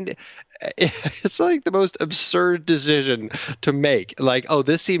bushes. I mean, it's like the most absurd decision to make. Like, oh,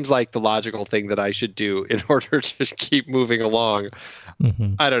 this seems like the logical thing that I should do in order to keep moving along.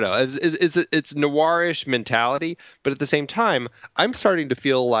 Mm-hmm. I don't know. It's noirish mentality, but at the same time, I'm starting to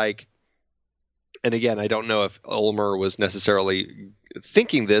feel like, and again, I don't know if Ulmer was necessarily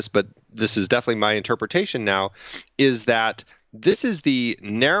thinking this, but this is definitely my interpretation now, is that this is the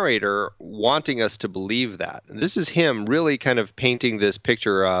narrator wanting us to believe that. This is him really kind of painting this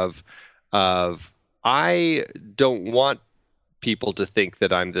picture of I don't want people to think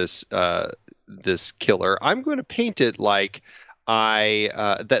that I'm this killer. I'm going to paint it like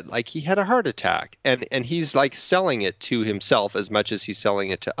like he had a heart attack, and he's like selling it to himself as much as he's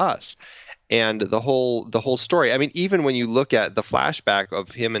selling it to us. And the whole story. I mean, even when you look at the flashback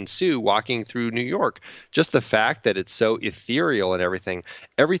of him and Sue walking through New York, just the fact that it's so ethereal and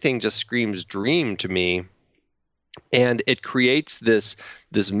everything just screams dream to me. And it creates this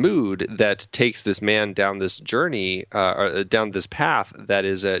mood that takes this man down this journey, or down this path that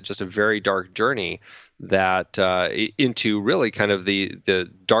is just a very dark journey that into really kind of the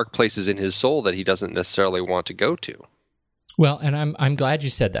dark places in his soul that he doesn't necessarily want to go to. Well, and I'm glad you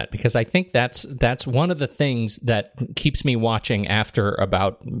said that, because I think that's one of the things that keeps me watching after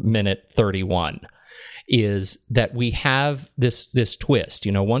about minute 31 is that we have this twist.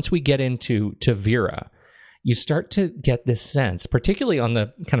 Once we get into Vera, you start to get this sense, particularly on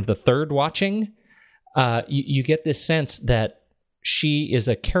the kind of the third watching, you get this sense that she is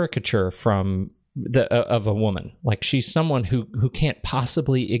a caricature of a woman. Like, she's someone who can't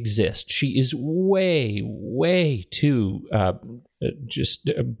possibly exist. She is way, way too just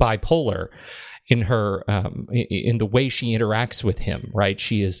bipolar in her in the way she interacts with him, right?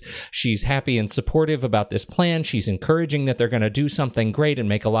 She's happy and supportive about this plan. She's encouraging that they're going to do something great and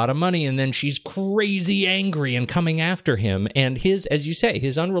make a lot of money, and then she's crazy angry and coming after him. And his, as you say,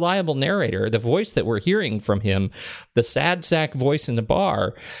 his unreliable narrator, the voice that we're hearing from him, the sad sack voice in the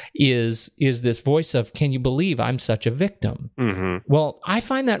bar, is this voice of, can you believe I'm such a victim? Mm-hmm. Well, I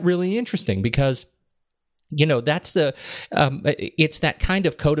find that really interesting because that's it's that kind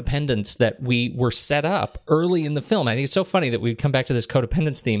of codependence that we were set up early in the film. I think it's so funny that we come back to this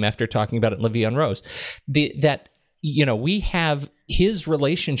codependence theme after talking about it in La Vie en Rose. We have his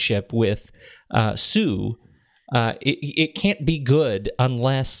relationship with Sue, it can't be good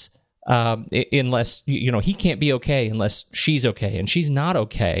unless he can't be okay unless she's okay, and she's not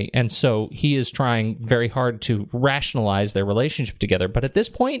okay, and so he is trying very hard to rationalize their relationship together. But at this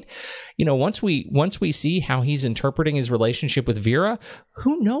point, once we see how he's interpreting his relationship with Vera,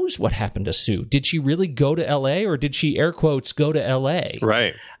 who knows what happened to Sue? Did she really go to L.A. or did she, air quotes, go to L.A.?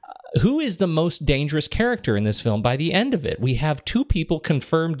 Right. Who is the most dangerous character in this film by the end of it? We have 2 people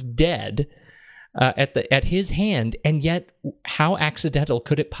confirmed dead at his hand, and yet how accidental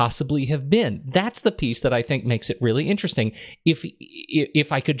could it possibly have been? That's the piece that I think makes it really interesting.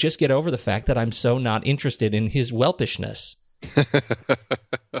 If I could just get over the fact that I'm so not interested in his whelpishness.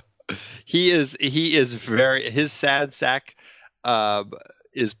 He is very, his sad sack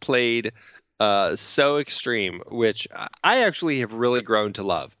is played so extreme, which I actually have really grown to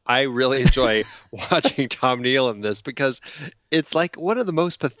love. I really enjoy watching Tom Neal in this because it's like one of the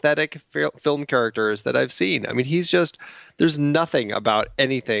most pathetic film characters that I've seen. I mean, he's just, there's nothing about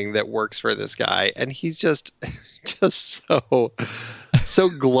anything that works for this guy, and he's just so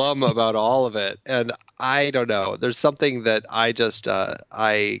glum about all of it. And I don't know, there's something that I just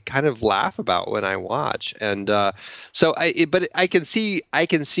I kind of laugh about when I watch. And but I can see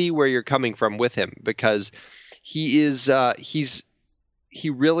where you're coming from with him, because he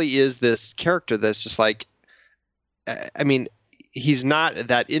really is this character that's just like, I mean, he's not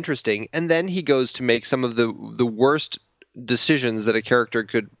that interesting, and then he goes to make some of the worst decisions that a character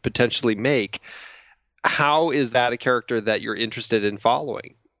could potentially make. How is that a character that you're interested in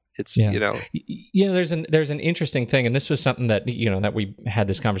following? It's, there's an interesting thing, and this was something that that we had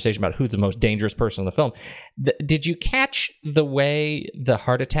this conversation about, who's the most dangerous person in the film. Did you catch the way the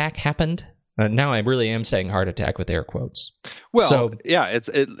heart attack happened? Now I really am saying heart attack with air quotes. Well,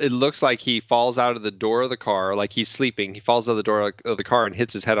 it looks like he falls out of the door of the car, like he's sleeping. He falls out of the door of the car and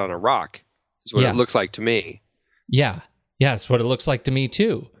hits his head on a rock. Is what it looks like to me. Yeah, it's what it looks like to me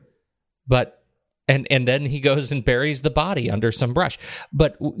too. But and then he goes and buries the body under some brush.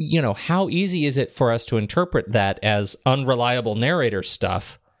 But how easy is it for us to interpret that as unreliable narrator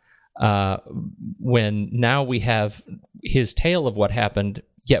stuff when now we have his tale of what happened,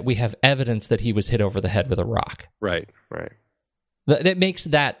 yet we have evidence that he was hit over the head with a rock. Right. That makes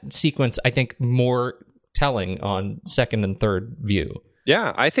that sequence, I think, more telling on second and third view.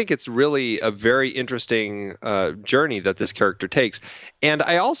 Yeah, I think it's really a very interesting journey that this character takes. And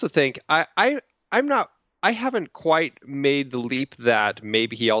I also think I haven't quite made the leap that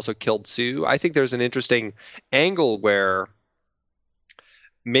maybe he also killed Sue. I think there's an interesting angle where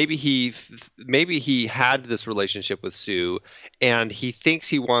maybe he had this relationship with Sue, and he thinks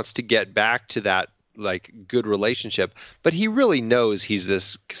he wants to get back to that like good relationship, but he really knows he's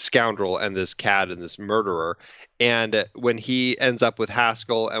this scoundrel and this cad and this murderer. And when he ends up with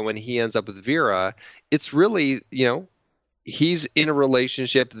Haskell and when he ends up with Vera, it's really, he's in a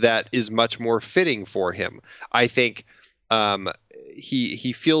relationship that is much more fitting for him. I think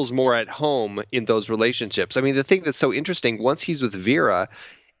he feels more at home in those relationships. I mean, the thing that's so interesting, once he's with Vera,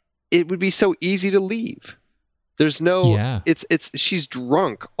 it would be so easy to leave. There's no, she's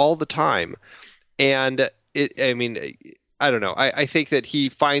drunk all the time. And I don't know. I think that he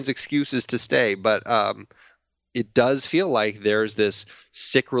finds excuses to stay, but it does feel like there's this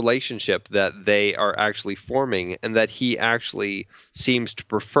sick relationship that they are actually forming, and that he actually seems to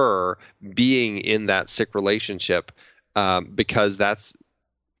prefer being in that sick relationship because that's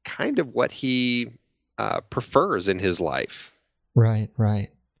kind of what he prefers in his life. Right.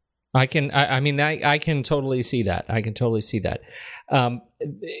 I can totally see that.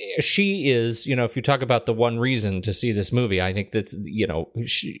 She is, if you talk about the one reason to see this movie, I think that's,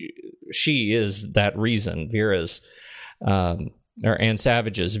 she is that reason. Vera's, or Anne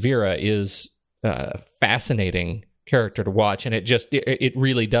Savage's Vera is a fascinating character to watch, and it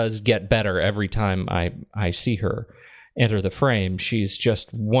really does get better every time I see her enter the frame. She's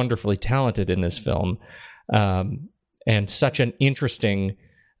just wonderfully talented in this film, and such an interesting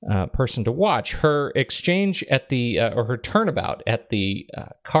person to watch. Her exchange at or her turnabout at the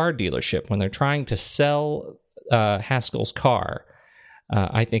car dealership when they're trying to sell Haskell's car,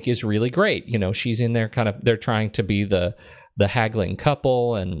 I think is really great. She's in there they're trying to be the haggling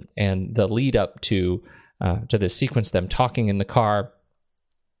couple, and the lead up to this sequence, them talking in the car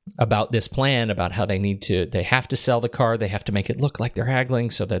about this plan, about how they have to sell the car, they have to make it look like they're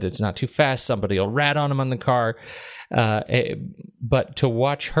haggling so that it's not too fast, somebody will rat on them on the car, but to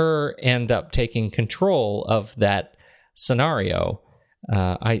watch her end up taking control of that scenario,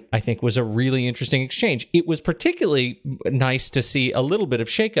 I think was a really interesting exchange. It was particularly nice to see a little bit of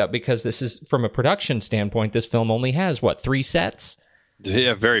shakeup because this is, from a production standpoint, this film only has, 3 sets?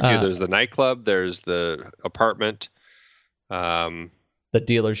 Yeah, very few. There's the nightclub, there's the apartment, the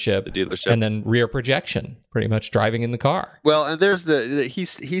dealership, and then rear projection, pretty much driving in the car. Well, and there's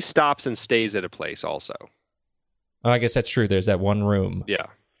he stops and stays at a place also. Oh, I guess that's true. There's that one room. Yeah,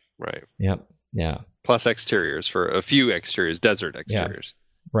 right. Yep. Yeah. Plus exteriors, for a few exteriors, desert exteriors.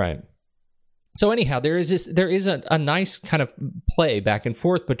 Yeah. Right. So anyhow, there is a nice kind of play back and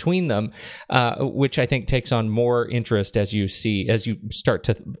forth between them, which I think takes on more interest as you start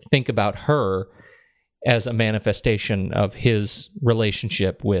to think about her as a manifestation of his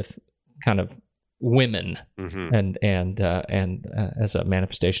relationship with kind of women, and as a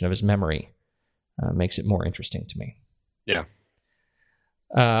manifestation of his memory, makes it more interesting to me. Yeah.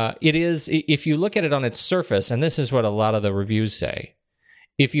 It is, if you look at it on its surface, and this is what a lot of the reviews say,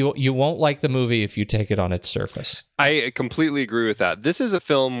 if you won't like the movie if you take it on its surface. I completely agree with that. This is a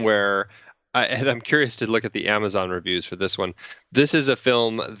film where, and I'm curious to look at the Amazon reviews for this one. This is a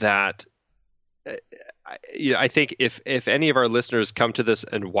film that, I think if any of our listeners come to this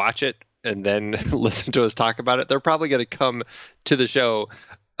and watch it and then listen to us talk about it, they're probably going to come to the show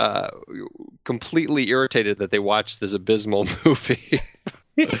completely irritated that they watched this abysmal movie.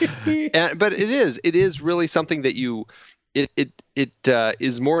 But it is really something that it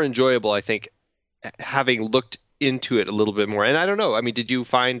is more enjoyable, I think, having looked into it a little bit more. And I don't know, I mean, did you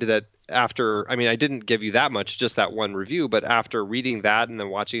find that after, I mean, I didn't give you that much, just that one review, but after reading that and then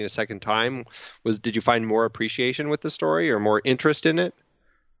watching it a second time, did you find more appreciation with the story or more interest in it?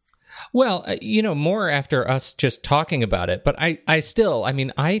 Well, more after us just talking about it, but I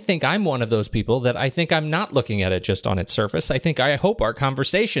think I'm one of those people that I think I'm not looking at it just on its surface. I hope our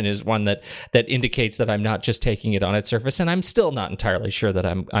conversation is one that indicates that I'm not just taking it on its surface, and I'm still not entirely sure that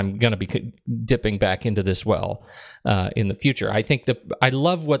I'm going to be dipping back into this well in the future. I think I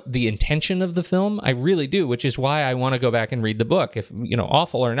love what the intention of the film, I really do, which is why I want to go back and read the book. If,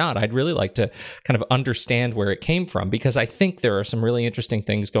 awful or not, I'd really like to kind of understand where it came from, because I think there are some really interesting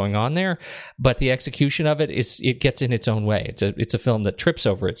things going on there, but the execution of it gets in its own way. It's a film that trips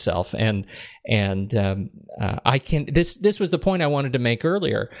over itself, and I can. This was the point I wanted to make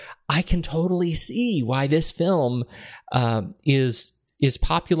earlier. I can totally see why this film is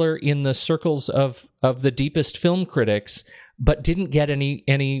popular in the circles of the deepest film critics, but didn't get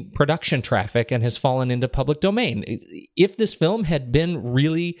any production traffic and has fallen into public domain. If this film had been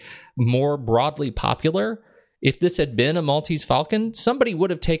really more broadly popular, if this had been a Maltese Falcon, somebody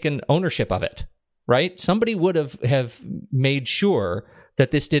would have taken ownership of it, right? Somebody would have made sure that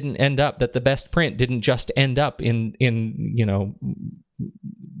this didn't end up, that the best print didn't just end up in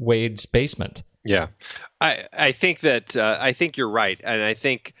Wade's basement. Yeah, I think that I think you're right, and I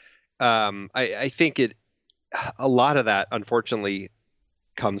think I think a lot of that, unfortunately,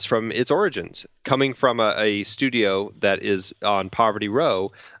 comes from its origins, coming from a studio that is on Poverty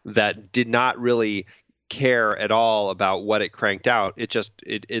Row that did not really care at all about what it cranked out.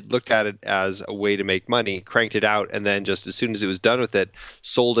 It looked at it as a way to make money, cranked it out, and then just as soon as it was done with it,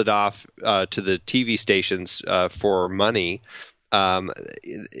 sold it off to the TV stations for money.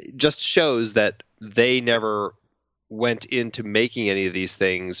 It just shows that they never went into making any of these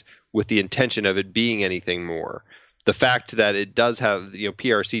things with the intention of it being anything more. The fact that it does have,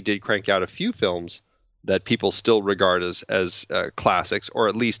 PRC did crank out a few films that people still regard as classics, or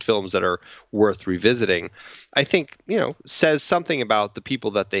at least films that are worth revisiting, I think, says something about the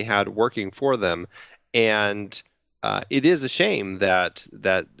people that they had working for them. And it is a shame that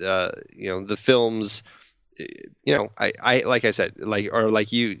the films, I like I said,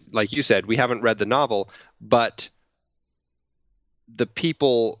 like you said, we haven't read the novel, but the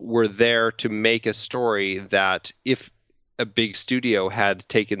people were there to make a story that if a big studio had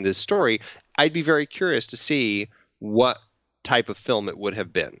taken this story, I'd be very curious to see what type of film it would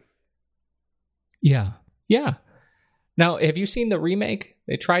have been. Yeah. Yeah. Now, have you seen the remake?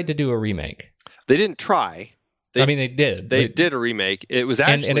 They tried to do a remake. They didn't try. They did. They did a remake. It was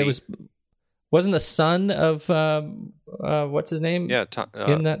actually... And it wasn't the son of, what's his name? Yeah.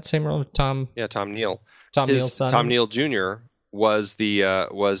 in that same role? Tom... Yeah, Tom Neal. Neal's son. Tom Neal Jr. was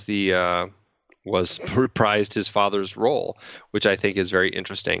reprised his father's role, which I think is very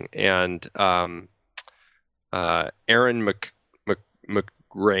interesting. And Aaron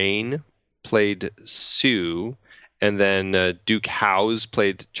McGrain played Sue, and then Duke Howes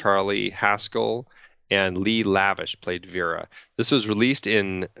played Charlie Haskell, and Lee Lavish played Vera. This was released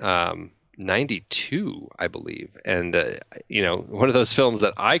in 92, I believe. And, one of those films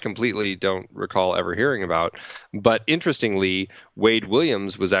that I completely don't recall ever hearing about. But interestingly, Wade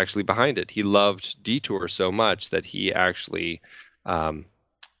Williams was actually behind it. He loved Detour so much that he actually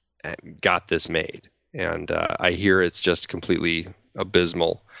got this made. And I hear it's just completely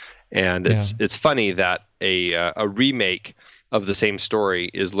abysmal. And it's funny that a remake of the same story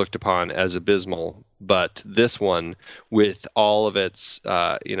is looked upon as abysmal, but this one, with all of its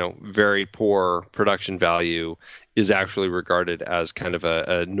very poor production value, is actually regarded as kind of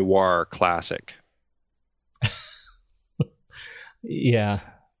a noir classic. Yeah.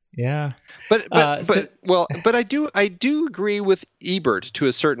 But I do agree with Ebert to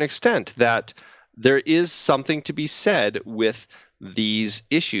a certain extent that there is something to be said with these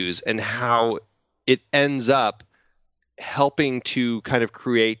issues and how it ends up helping to kind of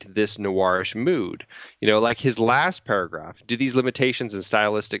create this noirish mood. Like his last paragraph, do these limitations and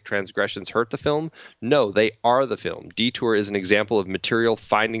stylistic transgressions hurt the film? No, they are the film. Detour is an example of material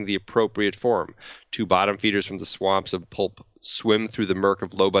finding the appropriate form. Two bottom feeders from the swamps of pulp swim through the murk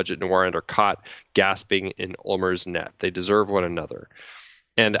of low-budget noir and are caught gasping in Ulmer's net. They deserve one another.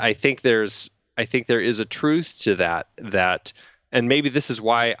 And I think there is a truth to that. And maybe this is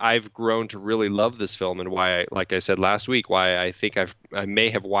why I've grown to really love this film, and why, like I said last week, why I think I may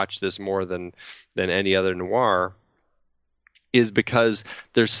have watched this more than any other noir, is because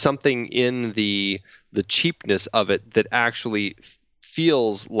there's something in the cheapness of it that actually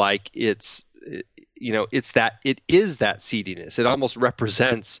feels like it is that seediness. It almost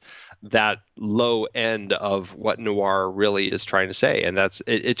represents that low end of what noir really is trying to say, and that's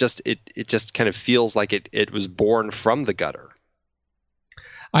it. Just kind of feels like it was born from the gutter.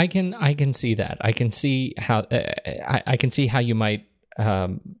 I can see that. I can see how I can see how you might.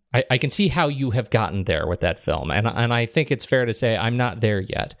 I can see how you have gotten there with that film, and I think it's fair to say I'm not there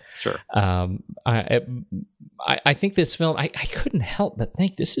yet. Sure. I think this film, I couldn't help but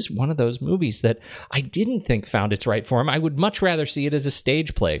think this is one of those movies that I didn't think found its right form. I would much rather see it as a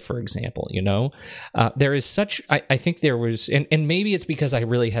stage play, for example. There is such, I think there was, and maybe it's because I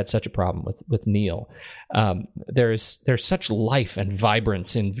really had such a problem with Neil. There's such life and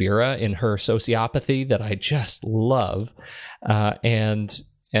vibrance in Vera, in her sociopathy, that I just love.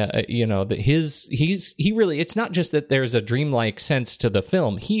 He really, it's not just that there's a dreamlike sense to the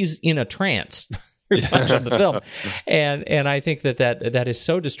film. He's in a trance much of the film, and I think that is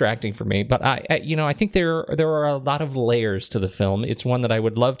so distracting for me. But I think there are a lot of layers to the film. It's one that I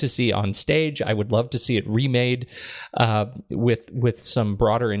would love to see on stage. I would love to see it remade with some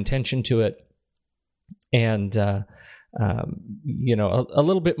broader intention to it, and a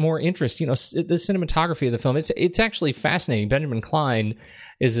little bit more interest. The cinematography of the film, it's actually fascinating. Benjamin Cline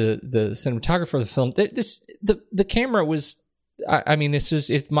is the cinematographer of the film. The camera was,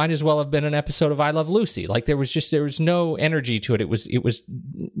 it might as well have been an episode of I Love Lucy. Like there was no energy to it. It was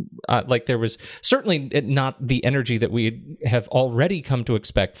like there was certainly not the energy that we have already come to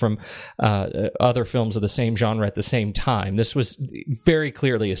expect from other films of the same genre at the same time. This was very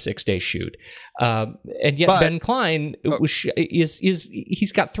clearly a 6-day shoot, and yet Ben Cline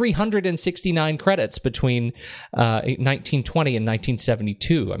he's got 369 credits between 1920 and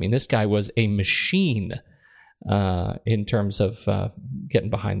 1972. I mean, this guy was a machine. In terms of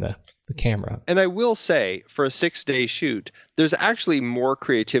getting behind the camera. And I will say, for a 6-day shoot, there's actually more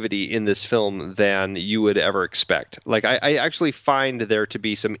creativity in this film than you would ever expect. Like, I actually find there to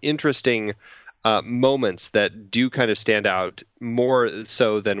be some interesting moments that do kind of stand out more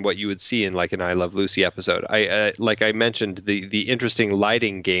so than what you would see in like an I Love Lucy episode. Like I mentioned, the interesting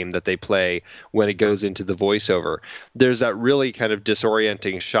lighting game that they play when it goes into the voiceover. There's that really kind of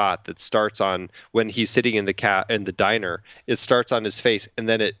disorienting shot that starts on when he's sitting in the diner. It starts on his face, and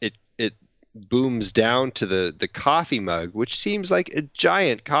then it booms down to the coffee mug, which seems like a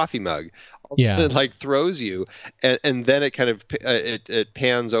giant coffee mug. It like throws you, and then it kind of it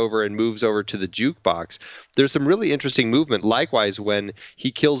pans over and moves over to the jukebox. There's some really interesting movement. Likewise, when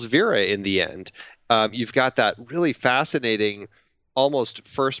he kills Vera in the end, you've got that really fascinating, almost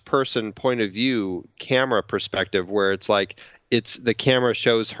first-person point of view camera perspective, where it's like the camera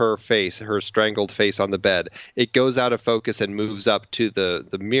shows her face, her strangled face on the bed. It goes out of focus and moves up to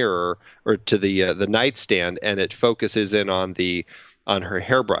the mirror or to the nightstand, and it focuses in on her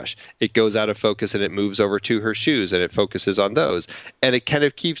hairbrush. It goes out of focus and it moves over to her shoes and it focuses on those. And it kind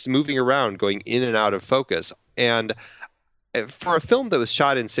of keeps moving around, going in and out of focus. And for a film that was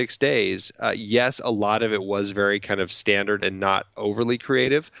shot in 6 days, yes, a lot of it was very kind of standard and not overly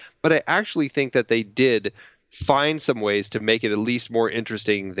creative. But I actually think that they did find some ways to make it at least more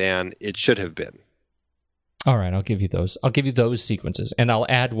interesting than it should have been. All right, I'll give you those. I'll give you those sequences, and I'll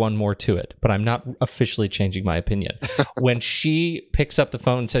add one more to it, but I'm not officially changing my opinion. When she picks up the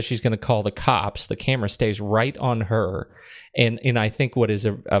phone and says she's going to call the cops, the camera stays right on her. And I think what is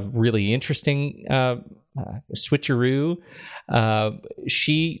a really interesting switcheroo,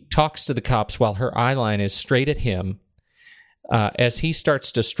 she talks to the cops while her eye line is straight at him. As he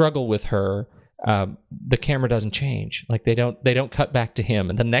starts to struggle with her, the camera doesn't change. Like they don't cut back to him.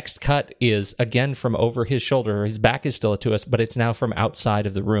 And the next cut is again from over his shoulder. His back is still to us, but it's now from outside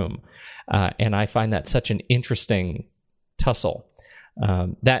of the room. And I find that such an interesting tussle.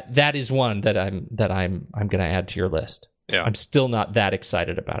 That is one that I'm going to add to your list. Yeah. I'm still not that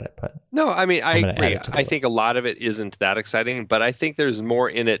excited about it, but no, I mean, I agree. I think list. a lot of it isn't that exciting, but I think there's more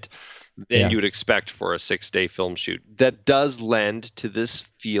in it than you would expect for a 6-day film shoot that does lend to this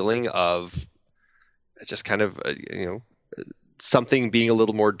feeling of just kind of, something being a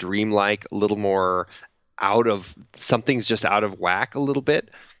little more dreamlike, a little more something's just out of whack a little bit.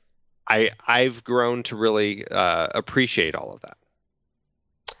 I've grown to really appreciate all of that.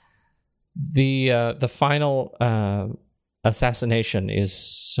 The final assassination is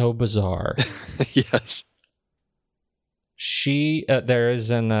so bizarre. Yes. There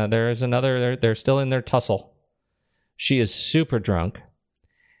is another. They're still in their tussle. She is super drunk.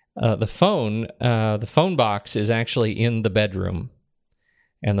 The phone box is actually in the bedroom,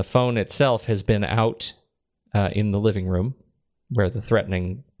 and the phone itself has been out in the living room where the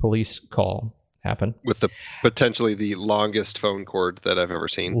threatening police call happened. With potentially the longest phone cord that I've ever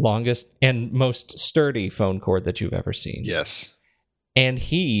seen. Longest and most sturdy phone cord that you've ever seen. Yes. And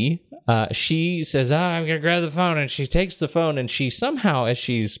she says, I'm going to grab the phone. And she takes the phone, and she somehow, as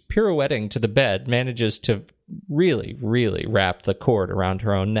she's pirouetting to the bed, manages to really, really wrap the cord around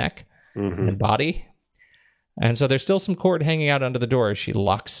her own neck and body. And so there's still some cord hanging out under the door as she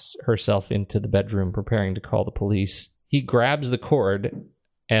locks herself into the bedroom, preparing to call the police. He grabs the cord.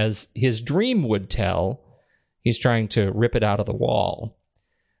 As his dream would tell, he's trying to rip it out of the wall.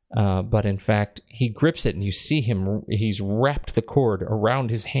 But in fact, he grips it, and you see he's wrapped the cord around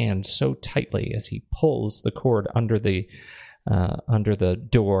his hand so tightly as he pulls the cord under the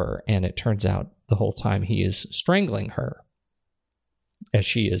door, and it turns out the whole time he is strangling her as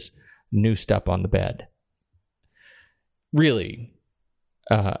she is noosed up on the bed. Really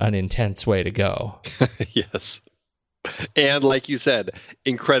an intense way to go. Yes. And like you said,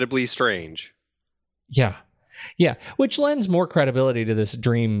 incredibly strange. Yeah. Yeah, which lends more credibility to this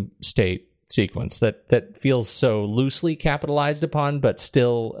dream state sequence that feels so loosely capitalized upon, but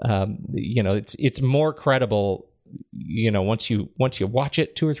still, it's more credible. Once you watch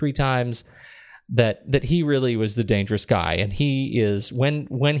it 2 or 3 times, that he really was the dangerous guy, and he is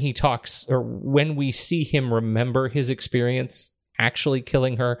when he talks or when we see him remember his experience actually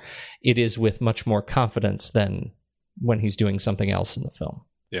killing her, it is with much more confidence than when he's doing something else in the film.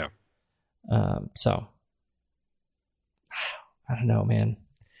 Yeah. So. I don't know, man.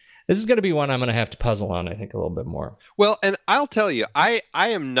 This is going to be one I'm going to have to puzzle on, I think, a little bit more. Well, and I'll tell you, I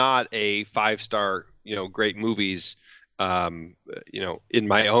am not a 5-star, great movies, in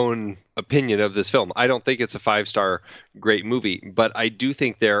my own opinion of this film. I don't think it's a 5-star great movie, but I do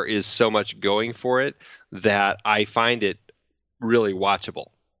think there is so much going for it that I find it really watchable.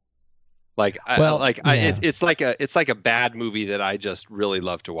 It's like a bad movie that I just really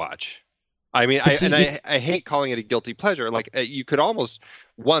love to watch. I mean, I hate calling it a guilty pleasure. Like, you could almost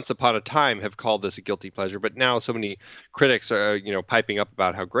once upon a time have called this a guilty pleasure, but now so many critics are, piping up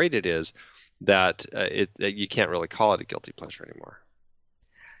about how great it is that you can't really call it a guilty pleasure anymore.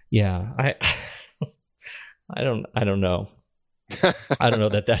 Yeah, I don't know. I don't know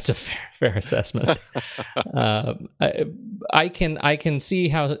that that's a fair assessment. I can see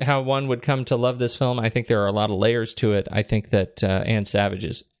how one would come to love this film. I think there are a lot of layers to it. I think that Anne Savage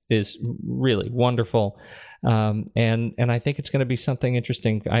is really wonderful, and I think it's going to be something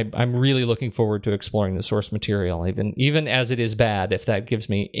interesting. I'm really looking forward to exploring the source material, even as it is bad. If that gives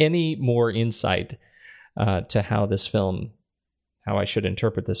me any more insight to how I should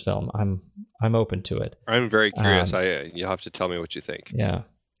interpret this film, I'm open to it. I'm very curious. You'll have to tell me what you think. Yeah.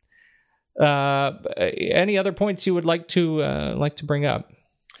 Any other points you would like to bring up?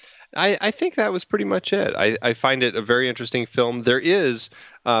 I think that was pretty much it. I find it a very interesting film. There is,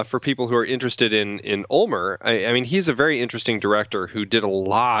 for people who are interested in Ulmer, I mean, he's a very interesting director who did a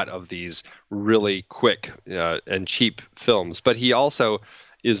lot of these really quick and cheap films, but he also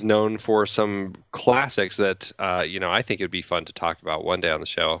is known for some classics that, I think it'd be fun to talk about one day on the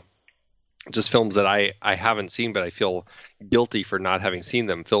show. Just films that I haven't seen, but I feel guilty for not having seen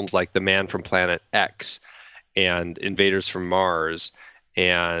them. Films like The Man from Planet X and Invaders from Mars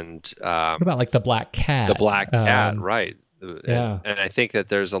and what about like the Black Cat? The Black Cat, right? Yeah, and I think that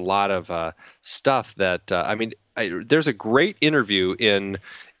there's a lot of stuff that there's a great interview in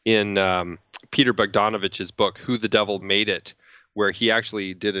Peter Bogdanovich's book, Who the Devil Made It, where he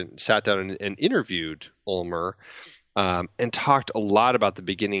actually sat down and interviewed Ulmer. And talked a lot about the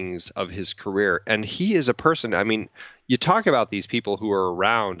beginnings of his career. And he is a person, you talk about these people who were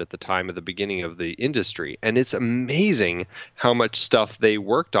around at the time of the beginning of the industry, and it's amazing how much stuff they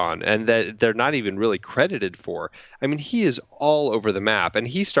worked on and that they're not even really credited for. He is all over the map, and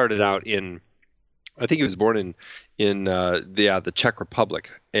he started out I think he was born in the Czech Republic,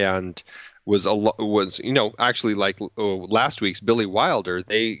 and was actually like last week's Billy Wilder,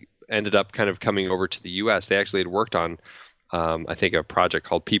 they ended up kind of coming over to the U.S. They actually had worked on, I think, a project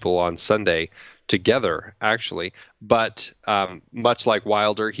called People on Sunday together, actually. But much like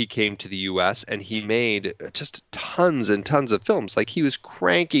Wilder, he came to the U.S. and he made just tons and tons of films. Like, he was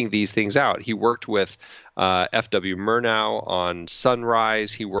cranking these things out. He worked with F.W. Murnau on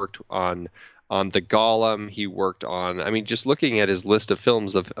Sunrise. He worked on The Golem. He worked on, just looking at his list of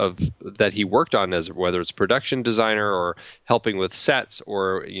films of that he worked on, as whether it's production designer or helping with sets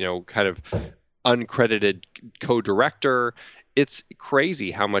or, kind of uncredited co-director. It's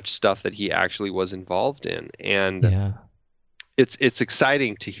crazy how much stuff that he actually was involved in. And it's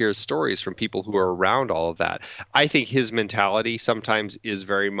exciting to hear stories from people who are around all of that. I think his mentality sometimes is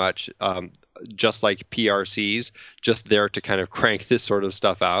very much just like PRC's, just there to kind of crank this sort of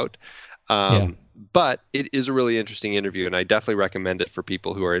stuff out. But it is a really interesting interview, and I definitely recommend it for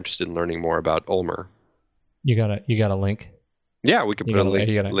people who are interested in learning more about Ulmer. You got a link? Yeah, we could put a link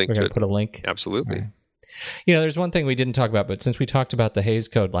to it. Put a link. Absolutely. Right. There's one thing we didn't talk about, but since we talked about the Hays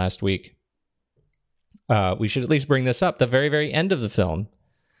Code last week, we should at least bring this up. The very, very end of the film,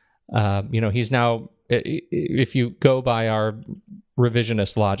 he's now, if you go by our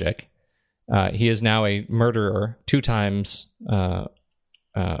revisionist logic, he is now a murderer 2 times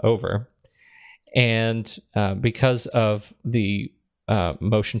over. And because of the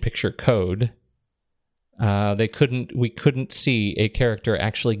motion picture code, we couldn't see a character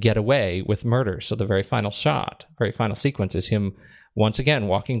actually get away with murder. So the very final sequence is him once again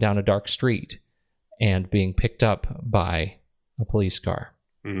walking down a dark street and being picked up by a police car,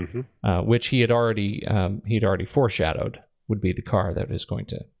 which he had already foreshadowed would be the car that is going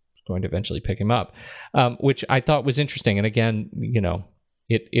to eventually pick him up, which I thought was interesting. And again,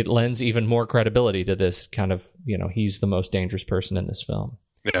 it lends even more credibility to this kind of, he's the most dangerous person in this film.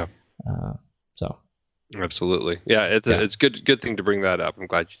 Yeah. So. Absolutely. Yeah. It's good thing to bring that up. I'm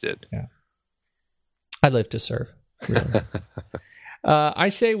glad you did. Yeah. I live to serve. Really. I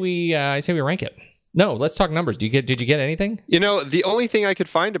say we rank it. No, let's talk numbers. Did you get anything? The only thing I could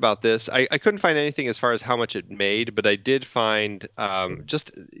find about this, I couldn't find anything as far as how much it made, but I did find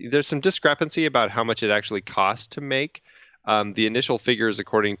there's some discrepancy about how much it actually cost to make. The initial figures,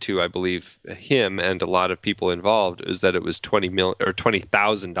 according to, I believe, him and a lot of people involved, is that it was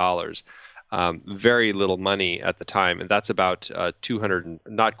 $20,000. Very little money at the time, and that's about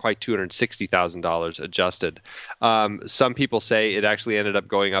not quite $260,000 adjusted. Some people say it actually ended up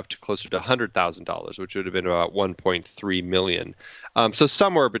going up to closer to $100,000, which would have been about $1.3 million. So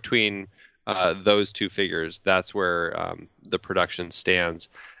somewhere between those two figures, that's where the production stands.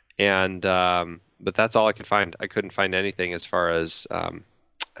 And but that's all I could find. I couldn't find anything as far as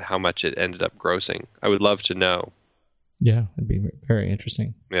how much it ended up grossing. I would love to know. Yeah, it'd be very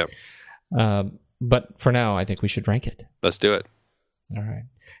interesting. Yeah. But for now, I think we should rank it. Let's do it. All right.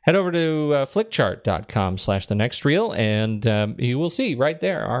 Head over to flickchart.com/thenextreel, and you will see right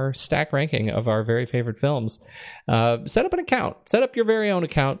there our stack ranking of our very favorite films. Set up an account. Set up your very own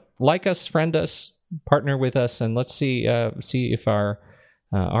account. Like us, friend us, partner with us, and let's see if our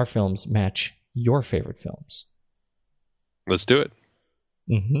films match your favorite films. Let's do it.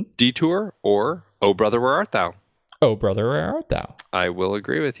 Mm-hmm. Detour or Oh Brother, Where Art Thou? Oh Brother, Where Art Thou? I will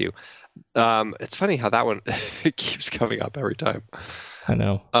agree with you. It's funny how that one keeps coming up every time. I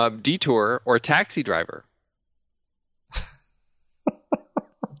know. Detour or Taxi Driver?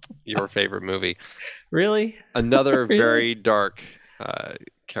 Your favorite movie. Really? Another Really? very dark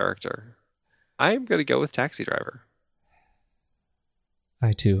character. I'm going to go with Taxi Driver.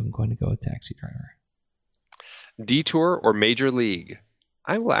 I, too, am going to go with Taxi Driver. Detour or Major League?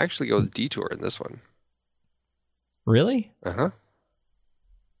 I will actually go with Detour in this one. Really? Uh-huh.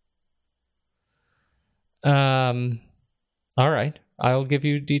 All right. I'll give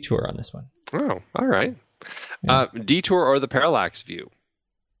you Detour on this one. Oh, all right. Yeah. Detour or The Parallax View?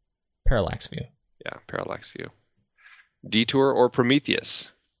 Parallax View. Yeah, Parallax View. Detour or Prometheus?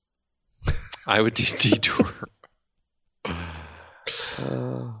 I would do Detour.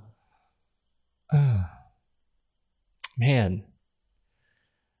 Man,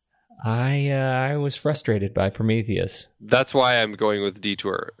 I was frustrated by Prometheus. That's why I'm going with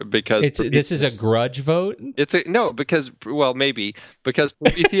Detour, because this is a grudge vote. Because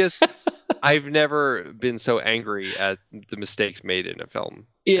Prometheus. I've never been so angry at the mistakes made in a film.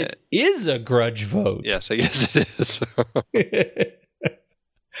 It is a grudge vote. Yes, I guess it is.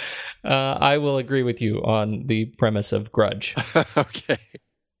 I will agree with you on the premise of grudge. Okay.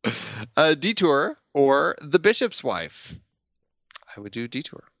 Detour or The Bishop's Wife? I would do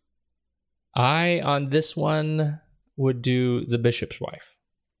Detour. On this one, would do The Bishop's Wife.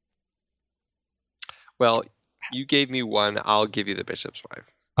 Well, you gave me one. I'll give you The Bishop's Wife.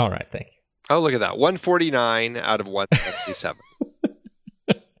 All right, thank you. Oh, look at that. 149 out of 177.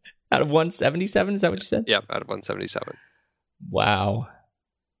 Out of 177? Is that what you said? Yep, out of 177. Wow.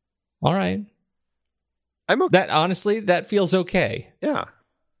 All right. I'm okay. Honestly, that feels okay. Yeah.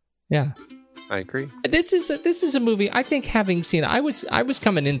 Yeah. I agree. This is a movie, I think, having seen it, I was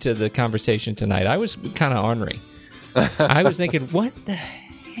coming into the conversation tonight. I was kind of ornery. I was thinking, what the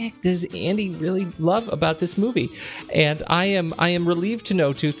heck does Andy really love about this movie? And I am relieved to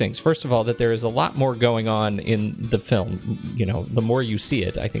know two things. First of all, that there is a lot more going on in the film. You know, the more you see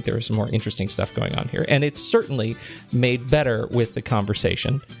it, I think there is some more interesting stuff going on here. And it's certainly made better with the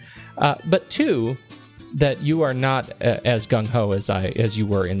conversation. But two, that you are not as gung-ho as you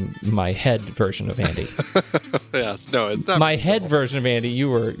were in my head version of Andy. Yes, no, it's not. My head version of Andy, you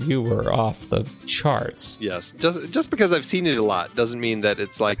were off the charts. Yes, just because I've seen it a lot doesn't mean that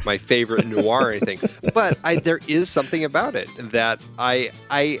it's like my favorite noir or anything. But there is something about it that I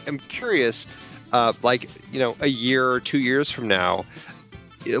am curious. Like, you know, a year or 2 years from now,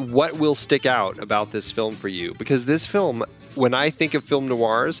 what will stick out about this film for you? Because this film, when I think of film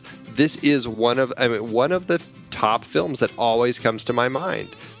noirs, this is one of the top films that always comes to my mind.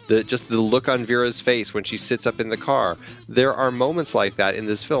 Just the look on Vera's face when she sits up in the car. There are moments like that in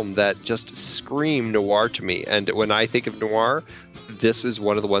this film that just scream noir to me. And when I think of noir, this is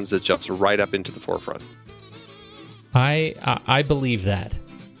one of the ones that jumps right up into the forefront. I believe that.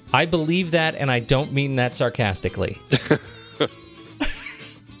 I believe that, and I don't mean that sarcastically.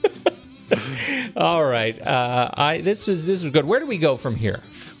 All right. This was good. Where do we go from here?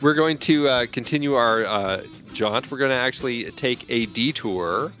 We're going to continue our jaunt. We're going to actually take a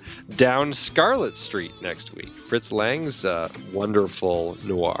detour down Scarlet Street next week. Fritz Lang's wonderful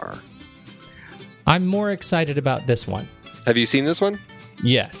noir. I'm more excited about this one. Have you seen this one?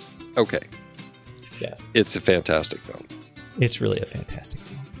 Yes. Okay. Yes. It's a fantastic film. It's really a fantastic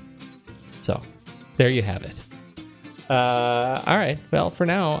film. So, there you have it. All right. Well, for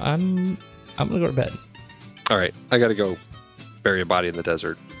now, I'm going to go to bed. All right. I got to go bury a body in the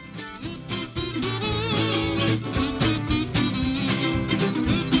desert.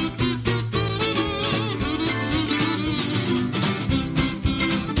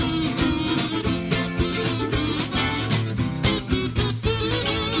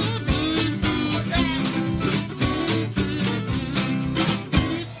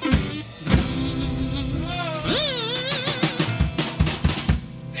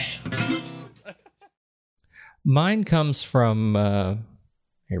 Mine comes from a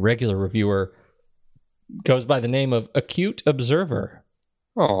regular reviewer, goes by the name of Acute Observer.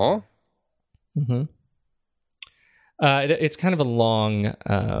 Aw. Mm-hmm. It's kind of a long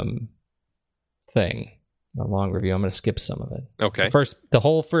thing, a long review. I'm going to skip some of it. Okay. The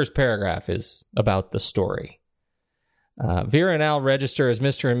whole first paragraph is about the story. Vera and Al register as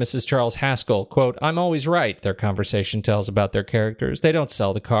Mr. and Mrs. Charles Haskell. Quote, "I'm always right," their conversation tells about their characters. They don't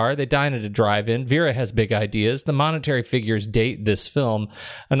sell the car. They dine at a drive-in. Vera has big ideas. The monetary figures date this film.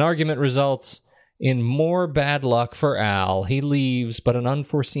 An argument results in more bad luck for Al. He leaves, but an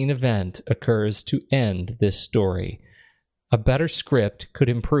unforeseen event occurs to end this story. A better script could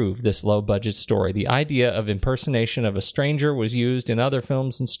improve this low-budget story. The idea of impersonation of a stranger was used in other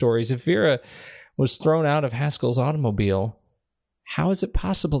films and stories. If Vera was thrown out of Haskell's automobile, how is it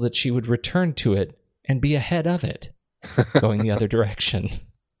possible that she would return to it and be ahead of it, going the other direction?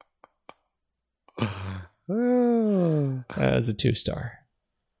 As a 2-star.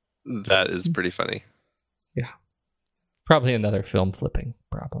 That is pretty funny. Yeah. Probably another film flipping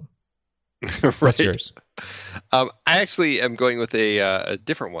problem. Right. What's yours? I actually am going with a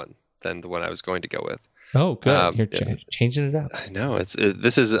different one than the one I was going to go with. Oh, good. You're changing it up. I know.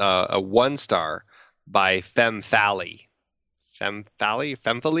 This is a 1-star by Femfally.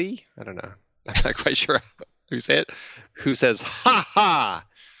 Femfally? I don't know. I'm not quite sure how you say it. Who says, "Ha ha!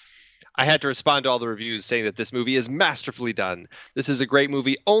 I had to respond to all the reviews saying that this movie is masterfully done. This is a great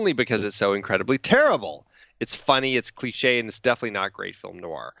movie only because it's so incredibly terrible. It's funny, it's cliche, and it's definitely not great film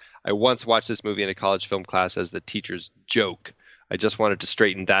noir. I once watched this movie in a college film class as the teacher's joke. I just wanted to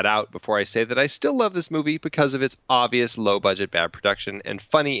straighten that out before I say that I still love this movie because of its obvious low-budget bad production and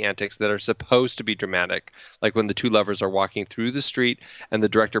funny antics that are supposed to be dramatic, like when the two lovers are walking through the street and the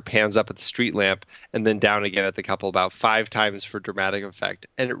director pans up at the street lamp and then down again at the couple about 5 times for dramatic effect,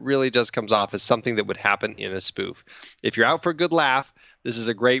 and it really just comes off as something that would happen in a spoof. If you're out for a good laugh, this is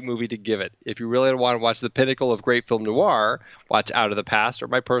a great movie to give it. If you really want to watch the pinnacle of great film noir, watch Out of the Past or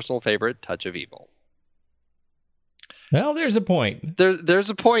my personal favorite, Touch of Evil. Well, there's a point. There's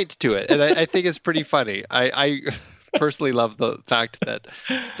a point to it, and I think it's pretty funny. I personally love the fact that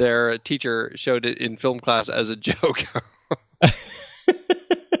their teacher showed it in film class as a joke.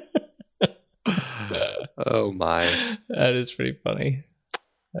 Oh, my. That is pretty funny.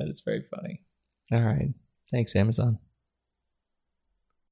 That is very funny. All right. Thanks, Amazon.